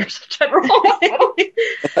 58 years of General Hospital.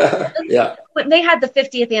 Yeah. When they had the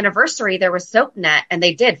 50th anniversary, there was SoapNet, and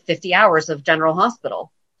they did 50 hours of General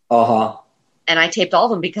Hospital. Uh-huh. And I taped all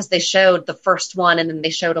of them because they showed the first one, and then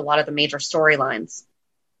they showed a lot of the major storylines.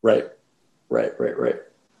 Right.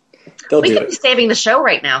 They'll we do could it. be saving the show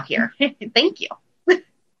right now here. Thank you.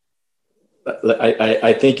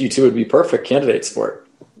 I think you two would be perfect candidates for it.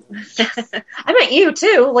 I meant you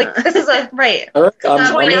too. Like this is a right.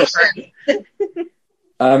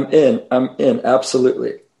 I'm in.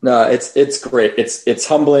 Absolutely. No, it's great. It's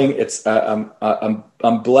humbling.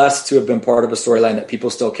 I'm blessed to have been part of a storyline that people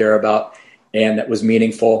still care about and that was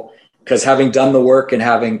meaningful. Because having done the work and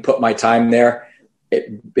having put my time there,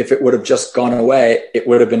 if it would have just gone away, it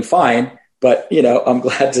would have been fine. But I'm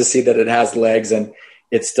glad to see that it has legs and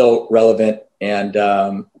it's still relevant. And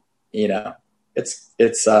it's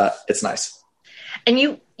nice.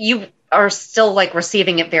 And you are still like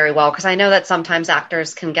receiving it very well, because I know that sometimes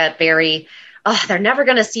actors can get very, they're never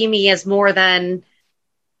going to see me as more than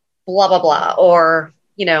blah blah blah, or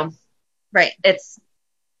right.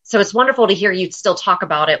 So it's wonderful to hear you still talk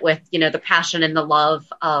about it with, you know, the passion and the love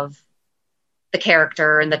of the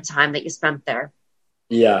character and the time that you spent there.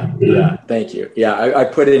 Yeah. Yeah. Thank you. Yeah. I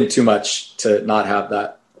put in too much to not have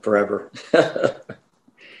that forever,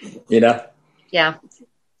 you know? Yeah.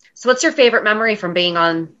 So what's your favorite memory from being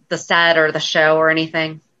on the set or the show or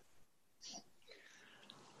anything?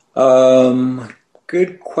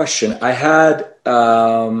 Good question. I had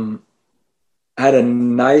a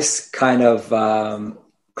nice kind of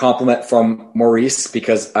compliment from Maurice,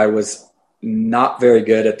 because I was not very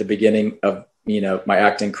good at the beginning of, you know, my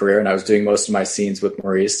acting career, and I was doing most of my scenes with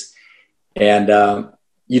Maurice. And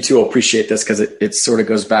you two will appreciate this because it sort of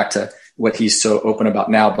goes back to what he's so open about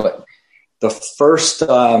now. But the first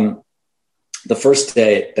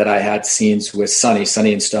day that I had scenes with Sonny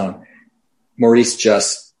and Stone, Maurice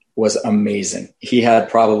just was amazing. He had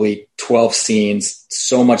probably 12 scenes,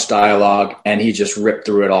 so much dialogue, and he just ripped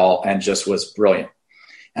through it all and just was brilliant.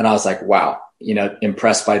 And I was like, wow, you know,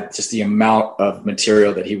 impressed by just the amount of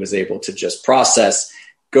material that he was able to just process,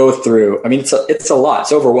 go through. I mean, it's a lot.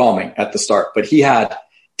 It's overwhelming at the start, but he had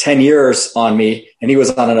 10 years on me and he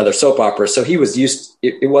was on another soap opera. So he was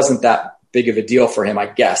it wasn't that big of a deal for him, I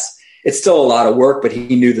guess. It's still a lot of work, but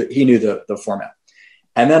he knew the format.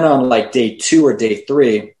 And then on like day 2 or day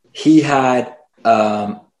 3, he had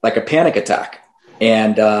like a panic attack.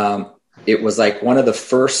 And it was like one of the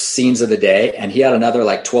first scenes of the day. And he had another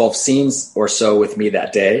like 12 scenes or so with me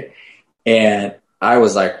that day. And I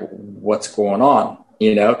was like, what's going on?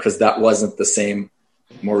 You know, because that wasn't the same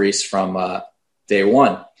Maurice from day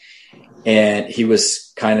 1. And he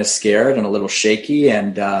was kind of scared and a little shaky.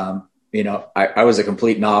 And, you know, I was a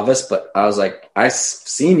complete novice, but I was like, I've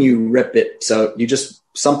seen you rip it. So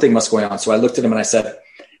something must go on. So I looked at him and I said,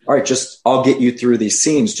 all right, I'll get you through these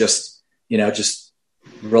scenes. Just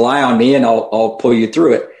rely on me and I'll pull you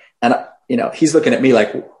through it. And, you know, he's looking at me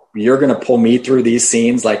like, you're going to pull me through these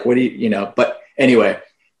scenes. Like, what do you know, but anyway,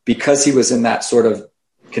 because he was in that sort of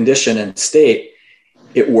condition and state,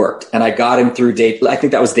 it worked. And I got him through I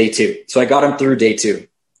think that was day 2. So I got him through day 2.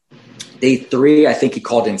 Day 3, I think he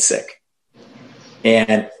called in sick.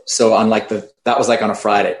 And so on that was like on a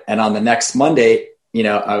Friday. And on the next Monday, you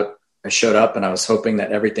know, I showed up and I was hoping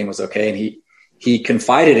that everything was okay. And he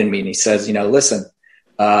confided in me and he says, you know, listen,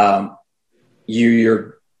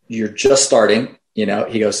 you're just starting, you know,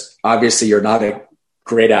 he goes, obviously you're not a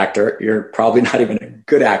great actor. You're probably not even a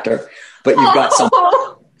good actor, but you've got something.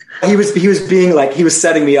 He was being like, he was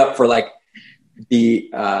setting me up for like the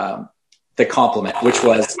compliment, which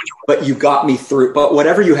was, but you got me through, but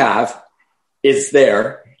whatever you have is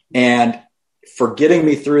there. And for getting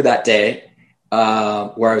me through that day,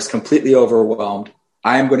 where I was completely overwhelmed,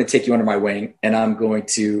 I'm going to take you under my wing and I'm going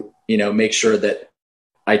to, you know, make sure that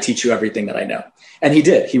I teach you everything that I know. And he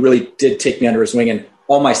did. He really did take me under his wing, and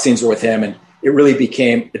all my scenes were with him. And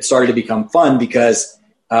it started to become fun because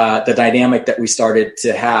the dynamic that we started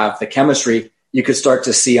to have, the chemistry, you could start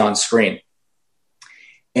to see on screen.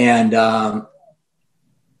 And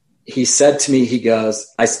he said to me, he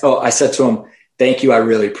goes, I said to him, thank you. I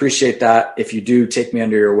really appreciate that. If you do take me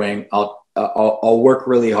under your wing, I'll work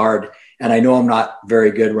really hard. And I know I'm not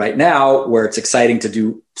very good right now where it's exciting to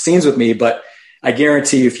do scenes with me, but I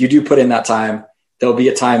guarantee you, if you do put in that time, there'll be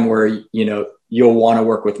a time where, you know, you'll want to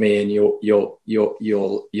work with me and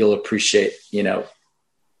you'll appreciate, you know,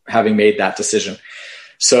 having made that decision.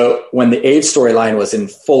 So when the AIDS storyline was in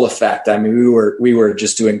full effect, I mean, we were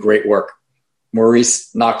just doing great work.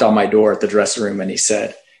 Maurice knocked on my door at the dressing room and he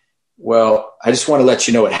said, well, I just want to let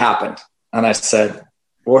you know what happened. And I said,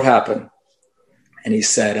 what happened? And he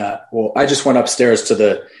said, well, I just went upstairs to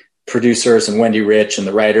the producers and Wendy Rich and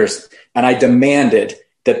the writers, and I demanded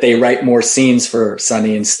that they write more scenes for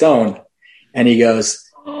Sonny and Stone. And he goes,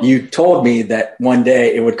 you told me that one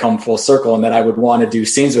day it would come full circle and that I would want to do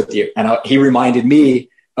scenes with you. And he reminded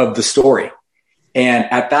me of the story. And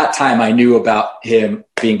at that time, I knew about him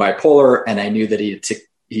being bipolar, and I knew that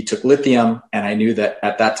he took lithium, and I knew that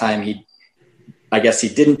at that time I guess he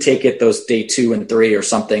didn't take it those day 2 and 3 or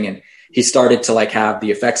something, and he started to like have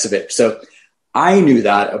the effects of it. So I knew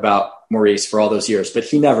that about Maurice for all those years, but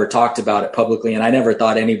he never talked about it publicly, and I never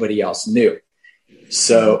thought anybody else knew.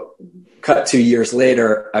 So cut 2 years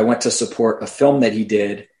later, I went to support a film that he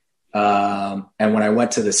did. And when I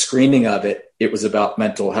went to the screening of it, it was about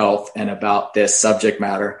mental health and about this subject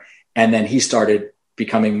matter. And then he started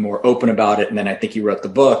becoming more open about it. And then I think he wrote the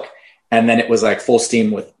book, and then it was like full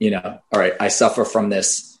steam with, you know, all right, I suffer from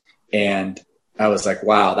this. And I was like,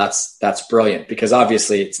 wow, that's brilliant, because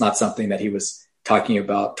obviously it's not something that he was talking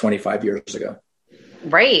about 25 years ago.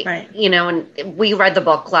 Right. You know, and we read the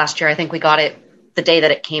book last year. I think we got it the day that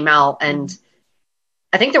it came out. And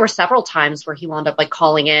I think there were several times where he wound up like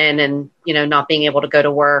calling in and, you know, not being able to go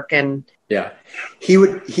to work. And yeah, he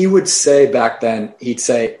would say back then, he'd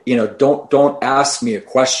say, you know, don't ask me a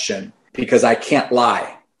question because I can't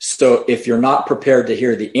lie. So if you're not prepared to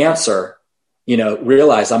hear the answer, you know,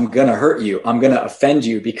 realize I'm going to hurt you. I'm going to offend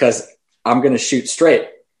you because I'm going to shoot straight.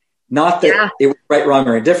 Not that it was right, wrong,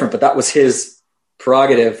 or indifferent, but that was his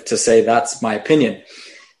prerogative to say, that's my opinion.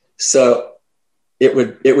 So it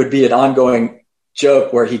would be an ongoing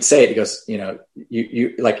joke where he'd say it. He goes, you know,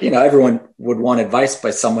 you like, you know, everyone would want advice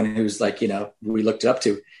by someone who's like, you know, we looked up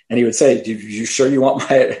to, and he would say, you sure you want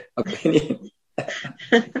my opinion?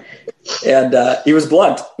 And he was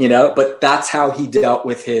blunt, you know, but that's how he dealt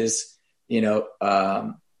with his, you know,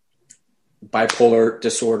 bipolar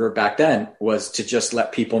disorder back then, was to just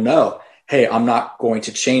let people know, hey, I'm not going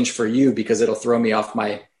to change for you because it'll throw me off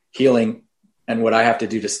my healing and what I have to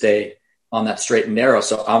do to stay on that straight and narrow.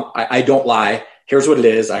 So I don't lie. Here's what it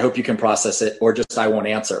is. I hope you can process it, or just I won't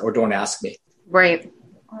answer, or don't ask me. Right.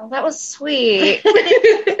 Well, that was sweet.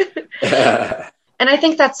 And I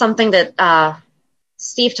think that's something that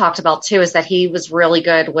Steve talked about too, is that he was really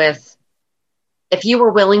good with, if you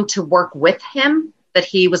were willing to work with him, that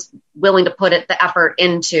he was willing to put the effort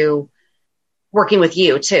into working with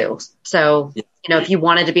you too. So, you know, if you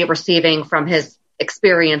wanted to be receiving from his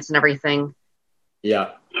experience and everything,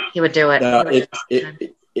 yeah, he would do it.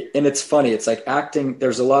 And it's funny. It's like acting.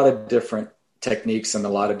 There's a lot of different techniques and a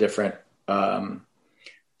lot of different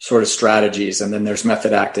sort of strategies. And then there's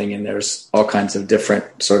method acting, and there's all kinds of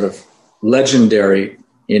different sort of legendary,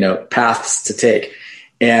 you know, paths to take.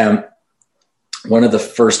 And one of the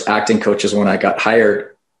first acting coaches when I got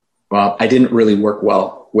hired, well, I didn't really work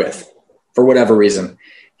well with, for whatever reason.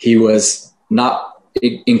 He was not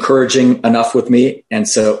encouraging enough with me. And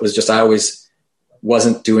so it was just, I always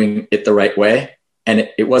wasn't doing it the right way. And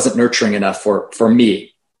it wasn't nurturing enough for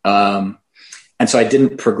me. And so I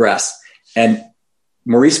didn't progress. And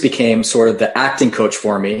Maurice became sort of the acting coach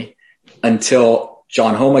for me until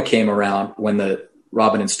John Homa came around when the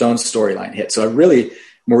Robin and Stone storyline hit. So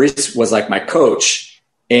Maurice was like my coach,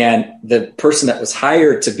 and the person that was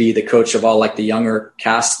hired to be the coach of all like the younger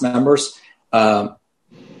cast members.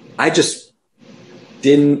 I just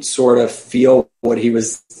didn't sort of feel what he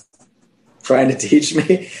was trying to teach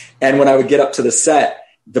me. And when I would get up to the set,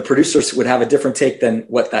 the producers would have a different take than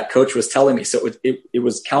what that coach was telling me. So it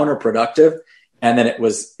was counterproductive. And then it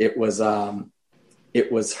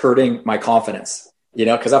was hurting my confidence, you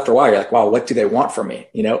know, because after a while you're like, wow, what do they want from me?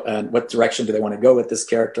 You know, and what direction do they want to go with this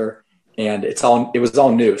character? And it was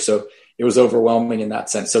all new. So it was overwhelming in that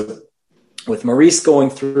sense. So with Maurice going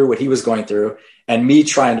through what he was going through, and me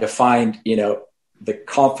trying to find, you know, the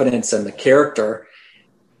confidence and the character,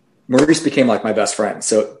 Maurice became like my best friend.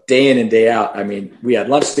 So day in and day out, I mean, we had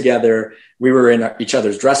lunch together. We were in each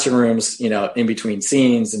other's dressing rooms, you know, in between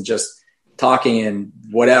scenes, and just talking and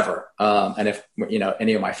whatever. And if, you know,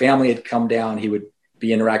 any of my family had come down, he would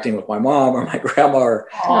be interacting with my mom or my grandma or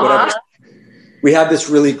whatever. We had this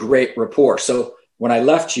really great rapport. So when I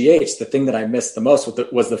left GH, the thing that I missed the most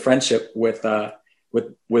was the friendship with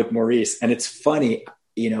Maurice. And it's funny,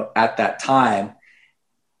 you know, at that time,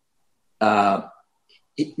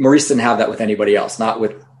 Maurice didn't have that with anybody else, not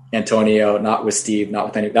with Antonio, not with Steve, not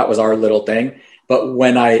with any, that was our little thing. But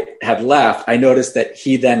when I had left, I noticed that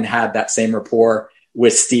he then had that same rapport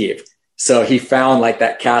with Steve. So he found like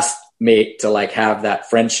that cast mate to like have that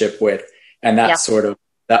friendship with, and that sort of,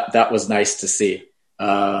 that was nice to see.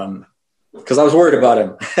 Cause I was worried about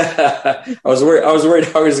him. I was worried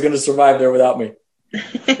how he was going to survive there without me.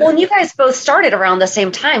 Well, and you guys both started around the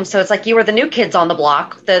same time. So it's like you were the new kids on the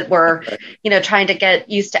block that were, you know, trying to get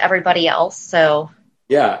used to everybody else. So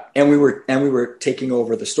yeah. And we were taking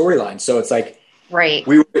over the storyline. So it's like, right.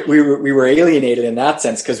 We were alienated in that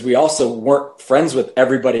sense, because we also weren't friends with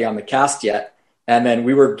everybody on the cast yet. And then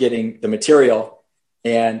we were getting the material,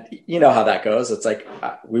 and you know how that goes. It's like,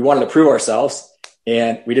 we wanted to prove ourselves,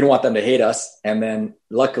 and we didn't want them to hate us. And then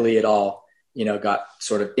luckily it all, you know, got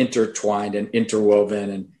sort of intertwined and interwoven,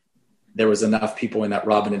 and there was enough people in that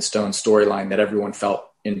Robin and Stone storyline that everyone felt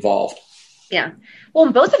involved. Yeah. Well,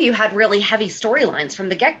 and both of you had really heavy storylines from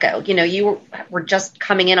the get-go. You know, you were just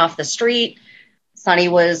coming in off the street. Sonny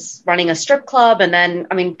was running a strip club. And then,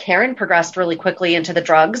 I mean, Karen progressed really quickly into the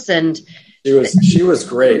drugs, and she was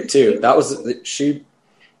great too. That was,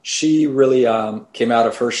 she really came out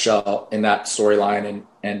of her shell in that storyline,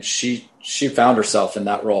 and she found herself in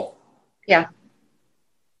that role. Yeah.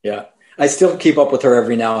 Yeah. I still keep up with her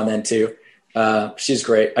every now and then too. She's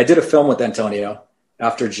great. I did a film with Antonio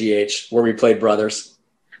after GH where we played brothers.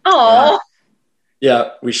 Oh,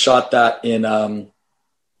 yeah. We shot that in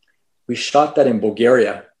we shot that in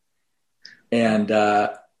Bulgaria, and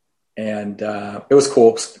it was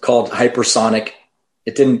cool. It's called Hypersonic.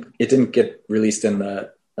 It didn't get released in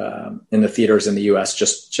the theaters in the US,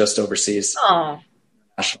 just overseas. Oh,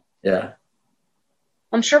 yeah.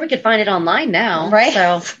 I'm sure we could find it online now, right?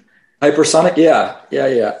 So Hypersonic, yeah.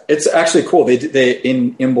 It's actually cool. They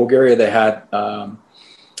in Bulgaria they had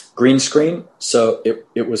green screen, so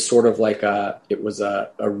it was sort of like a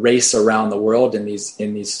race around the world in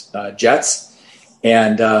these jets,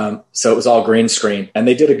 and so it was all green screen, and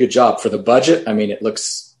they did a good job for the budget. I mean, it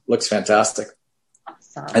looks fantastic.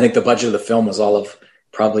 awesome. I think the budget of the film was all of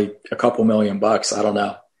probably a couple $1 million. I don't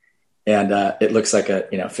know, and it looks like a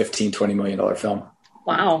 $15-20 million film.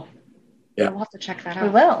 Wow. Yeah, We'll have to check that out. We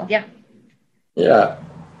will. Yeah. Yeah.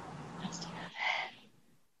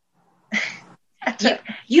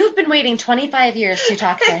 You've been waiting 25 years to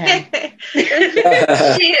talk to him.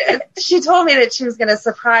 She told me that she was going to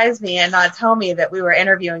surprise me and not tell me that we were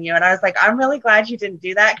interviewing you. And I was like, I'm really glad you didn't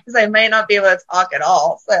do that because I might not be able to talk at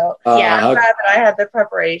all. So Yeah. I'm glad that I had the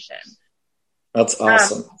preparation. That's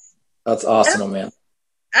awesome. That's awesome, man.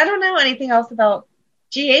 I don't know anything else about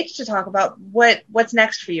GH to talk about. What's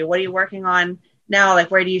next for you? What are you working on now? Like,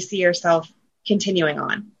 where do you see yourself continuing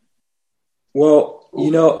on? Well,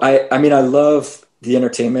 I mean, I love the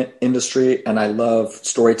entertainment industry and I love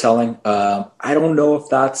storytelling. I don't know if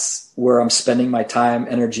that's where I'm spending my time,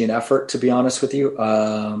 energy, and effort, to be honest with you.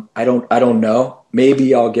 I don't know.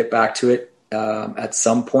 Maybe I'll get back to it at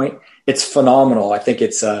some point. It's phenomenal. I think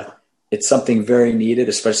it's something very needed,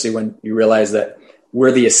 especially when you realize that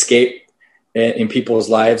we're the escape in people's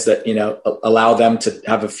lives that, allow them to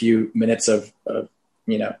have a few minutes of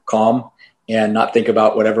calm and not think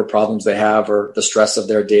about whatever problems they have or the stress of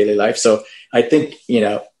their daily life. So I think,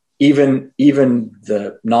 even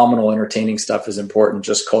the nominal entertaining stuff is important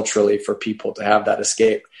just culturally for people to have that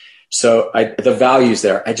escape. So the value's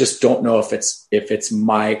there. I just don't know if it's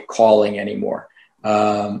my calling anymore.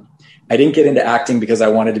 I didn't get into acting because I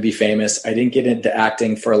wanted to be famous. I didn't get into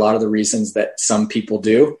acting for a lot of the reasons that some people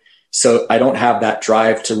do. So I don't have that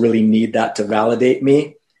drive to really need that to validate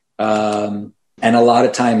me. And a lot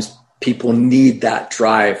of times people need that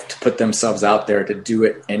drive to put themselves out there to do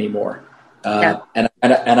it anymore. And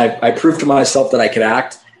I proved to myself that I could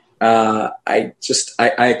act. I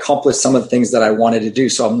accomplished some of the things that I wanted to do.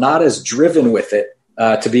 So I'm not as driven with it,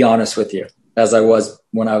 to be honest with you, as I was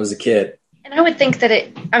when I was a kid. And I would think that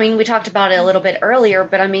we talked about it a little bit earlier,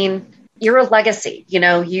 but I mean, you're a legacy, you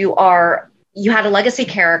had a legacy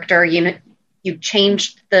character, you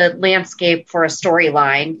changed the landscape for a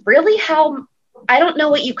storyline. Really, I don't know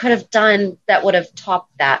what you could have done that would have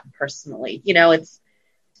topped that personally. It's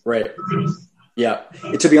right. Yeah.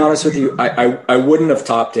 To be honest with you, I wouldn't have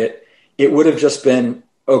topped it. It would have just been,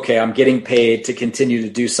 okay, I'm getting paid to continue to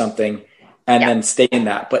do something and then stay in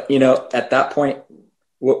that. But, at that point,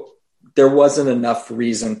 there wasn't enough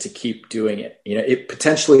reason to keep doing it. It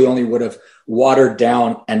potentially only would have watered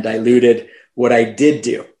down and diluted what I did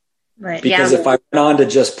do. Right. Because if I went on to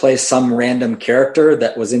just play some random character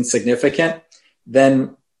that was insignificant,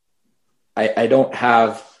 then I don't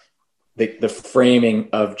have the framing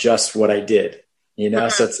of just what I did,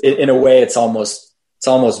 so it's in a way it's almost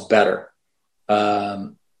better.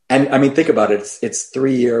 And I mean, think about it. It's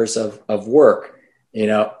 3 years of work,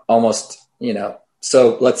 almost,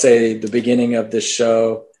 so let's say the beginning of this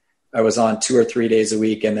show, I was on 2 or 3 days a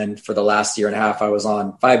week. And then for the last year and a half, I was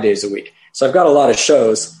on 5 days a week. So I've got a lot of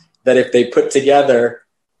shows that if they put together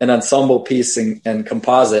an ensemble piece and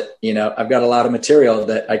composite, I've got a lot of material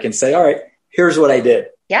that I can say, all right, here's what I did.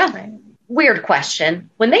 Yeah. Right. Weird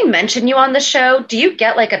question. When they mention you on the show, do you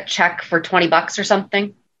get like a check for $20 or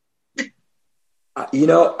something?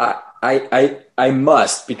 I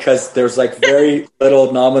must, because there's like very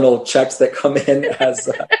little nominal checks that come in as,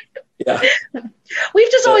 yeah.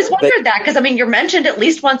 We've just always wondered that because you're mentioned at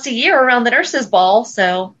least once a year around the nurses' ball.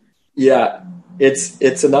 So yeah,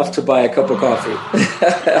 it's enough to buy a cup of coffee.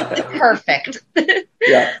 Perfect.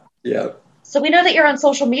 Yeah. So we know that you're on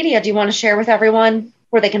social media. Do you want to share with everyone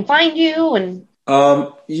where they can find you? And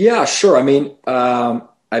yeah, sure. I mean,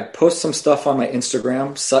 I post some stuff on my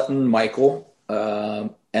Instagram, Sutton Michael.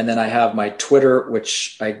 And then I have my Twitter,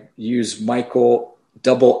 which I use Michael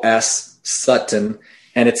SS Sutton,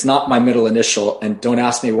 and it's not my middle initial. And don't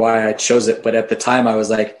ask me why I chose it, but at the time I was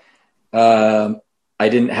like, I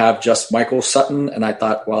didn't have just Michael Sutton, and I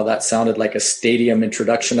thought, well, that sounded like a stadium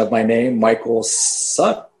introduction of my name, Michael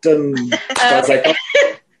Sutton. So I was like, oh,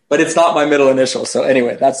 but it's not my middle initial. So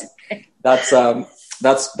anyway, that's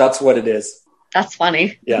what it is. That's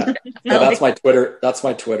funny. Yeah. So that's my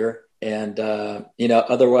Twitter. And,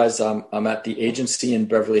 otherwise I'm at the agency in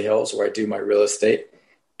Beverly Hills where I do my real estate.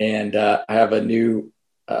 And I have a new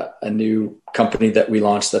company that we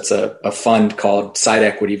launched that's a fund called Side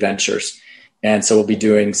Equity Ventures. And so we'll be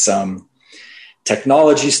doing some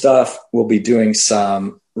technology stuff. We'll be doing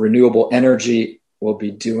some renewable energy. We'll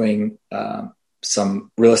be doing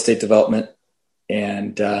some real estate development.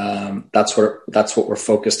 And that's what we're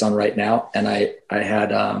focused on right now. And I had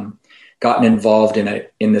gotten involved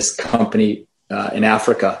in this company in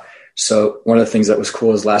Africa. So one of the things that was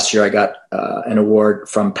cool is last year I got an award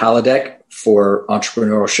from Paladec for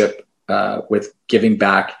entrepreneurship with giving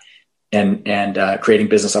back and creating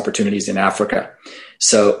business opportunities in Africa.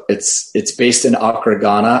 So it's based in Accra,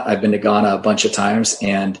 Ghana. I've been to Ghana a bunch of times,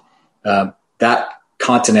 and that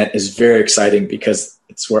continent is very exciting because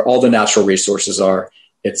it's where all the natural resources are.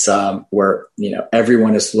 It's where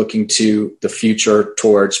everyone is looking to the future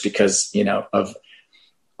towards, because of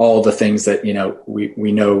all the things that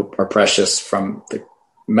we know are precious, from the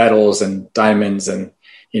metals and diamonds and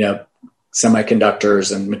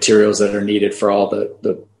semiconductors and materials that are needed for all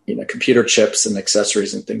the computer chips and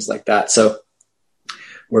accessories and things like that. So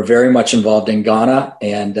we're very much involved in Ghana,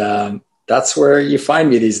 and that's where you find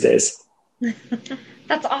me these days.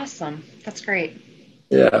 That's awesome. That's great.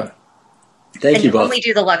 Yeah. Thank you both. You only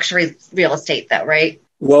do the luxury real estate though, right?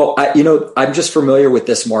 Well, I'm just familiar with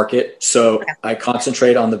this market. So okay. I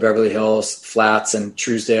concentrate on the Beverly Hills flats and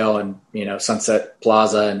Truesdale and, Sunset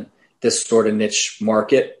Plaza and this sort of niche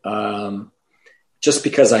market, just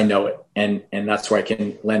because I know it. And that's where I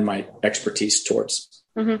can lend my expertise towards.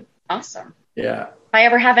 Mm-hmm. Awesome. Yeah. If I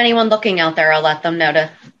ever have anyone looking out there, I'll let them know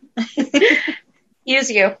to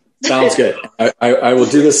use you. Sounds good. I will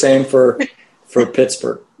do the same for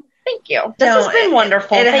Pittsburgh. Thank you. This has been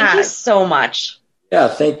wonderful. Thank you so much. Yeah,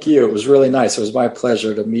 thank you. It was really nice. It was my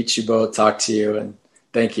pleasure to meet you both, talk to you, and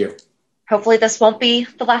thank you. Hopefully this won't be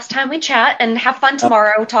the last time we chat, and have fun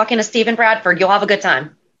tomorrow talking to Stephen Bradford. You'll have a good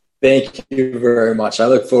time. Thank you very much. I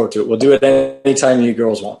look forward to it. We'll do it anytime you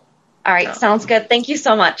girls want. All right. Sounds good. Thank you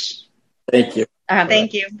so much. Thank you.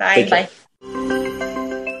 Thank you. Bye. Bye.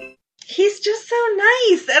 He's just so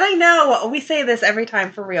nice. And I know we say this every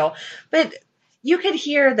time for real, but you could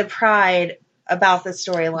hear the pride about the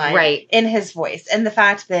storyline in his voice, and the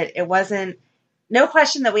fact that it wasn't, no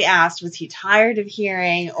question that we asked, was he tired of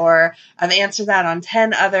hearing or answered that on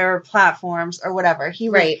 10 other platforms or whatever. He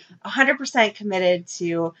was 100% committed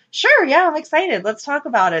to, sure, yeah, I'm excited. Let's talk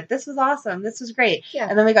about it. This was awesome. This was great. Yeah.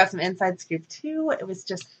 And then we got some inside scoop too. It was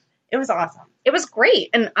awesome. It was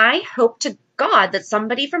great. And I hope to God that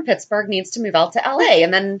somebody from Pittsburgh needs to move out to LA,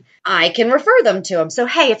 and then I can refer them to him. So,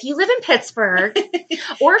 hey, if you live in Pittsburgh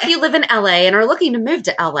or if you live in LA and are looking to move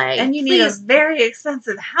to LA, and you need a very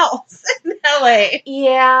expensive house in LA.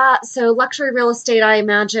 Yeah. So luxury real estate, I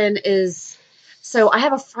imagine, is, so I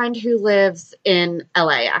have a friend who lives in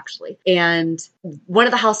LA actually. And one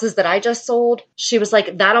of the houses that I just sold, she was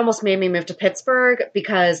like, that almost made me move to Pittsburgh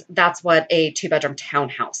because that's what a 2-bedroom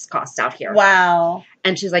townhouse costs out here. Wow.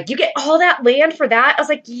 And she's like, you get all that land for that? I was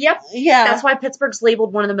like, yep. Yeah. That's why Pittsburgh's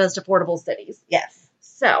labeled one of the most affordable cities. Yes.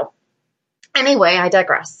 So anyway, I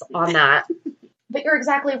digress on that. But you're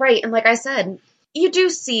exactly right. And like I said, you do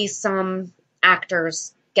see some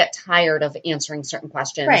actors get tired of answering certain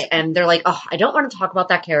questions. Right. And they're like, oh, I don't want to talk about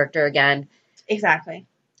that character again. Exactly.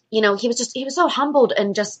 He was so humbled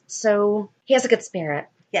and just so, he has a good spirit.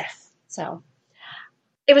 Yes. So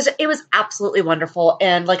it was absolutely wonderful.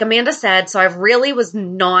 And like Amanda said, so I really was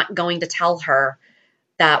not going to tell her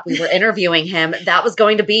that we were interviewing him. That was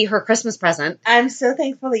going to be her Christmas present. I'm so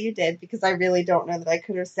thankful that you did, because I really don't know that I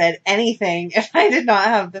could have said anything if I did not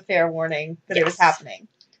have the fair warning that it was happening.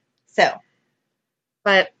 So.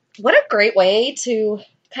 But what a great way to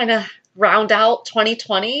kind of round out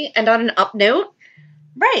 2020 and on an up note.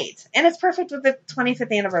 Right. And it's perfect with the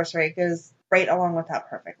 25th anniversary. It goes right along with that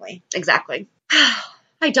perfectly. Exactly.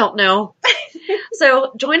 I don't know.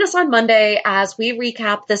 So join us on Monday as we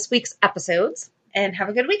recap this week's episodes. And have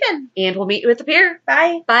a good weekend. And we'll meet you at the pier.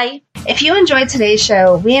 Bye. Bye. If you enjoyed today's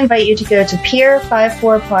show, we invite you to go to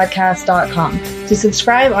pier54podcast.com to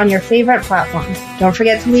subscribe on your favorite platform. Don't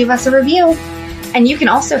forget to leave us a review. And you can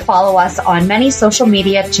also follow us on many social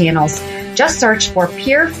media channels. Just search for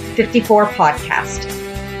Pier 54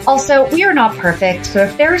 Podcast. Also, we are not perfect, so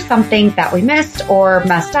if there is something that we missed or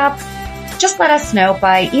messed up, just let us know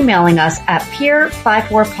by emailing us at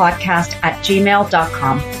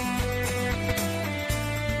pier54podcast@gmail.com.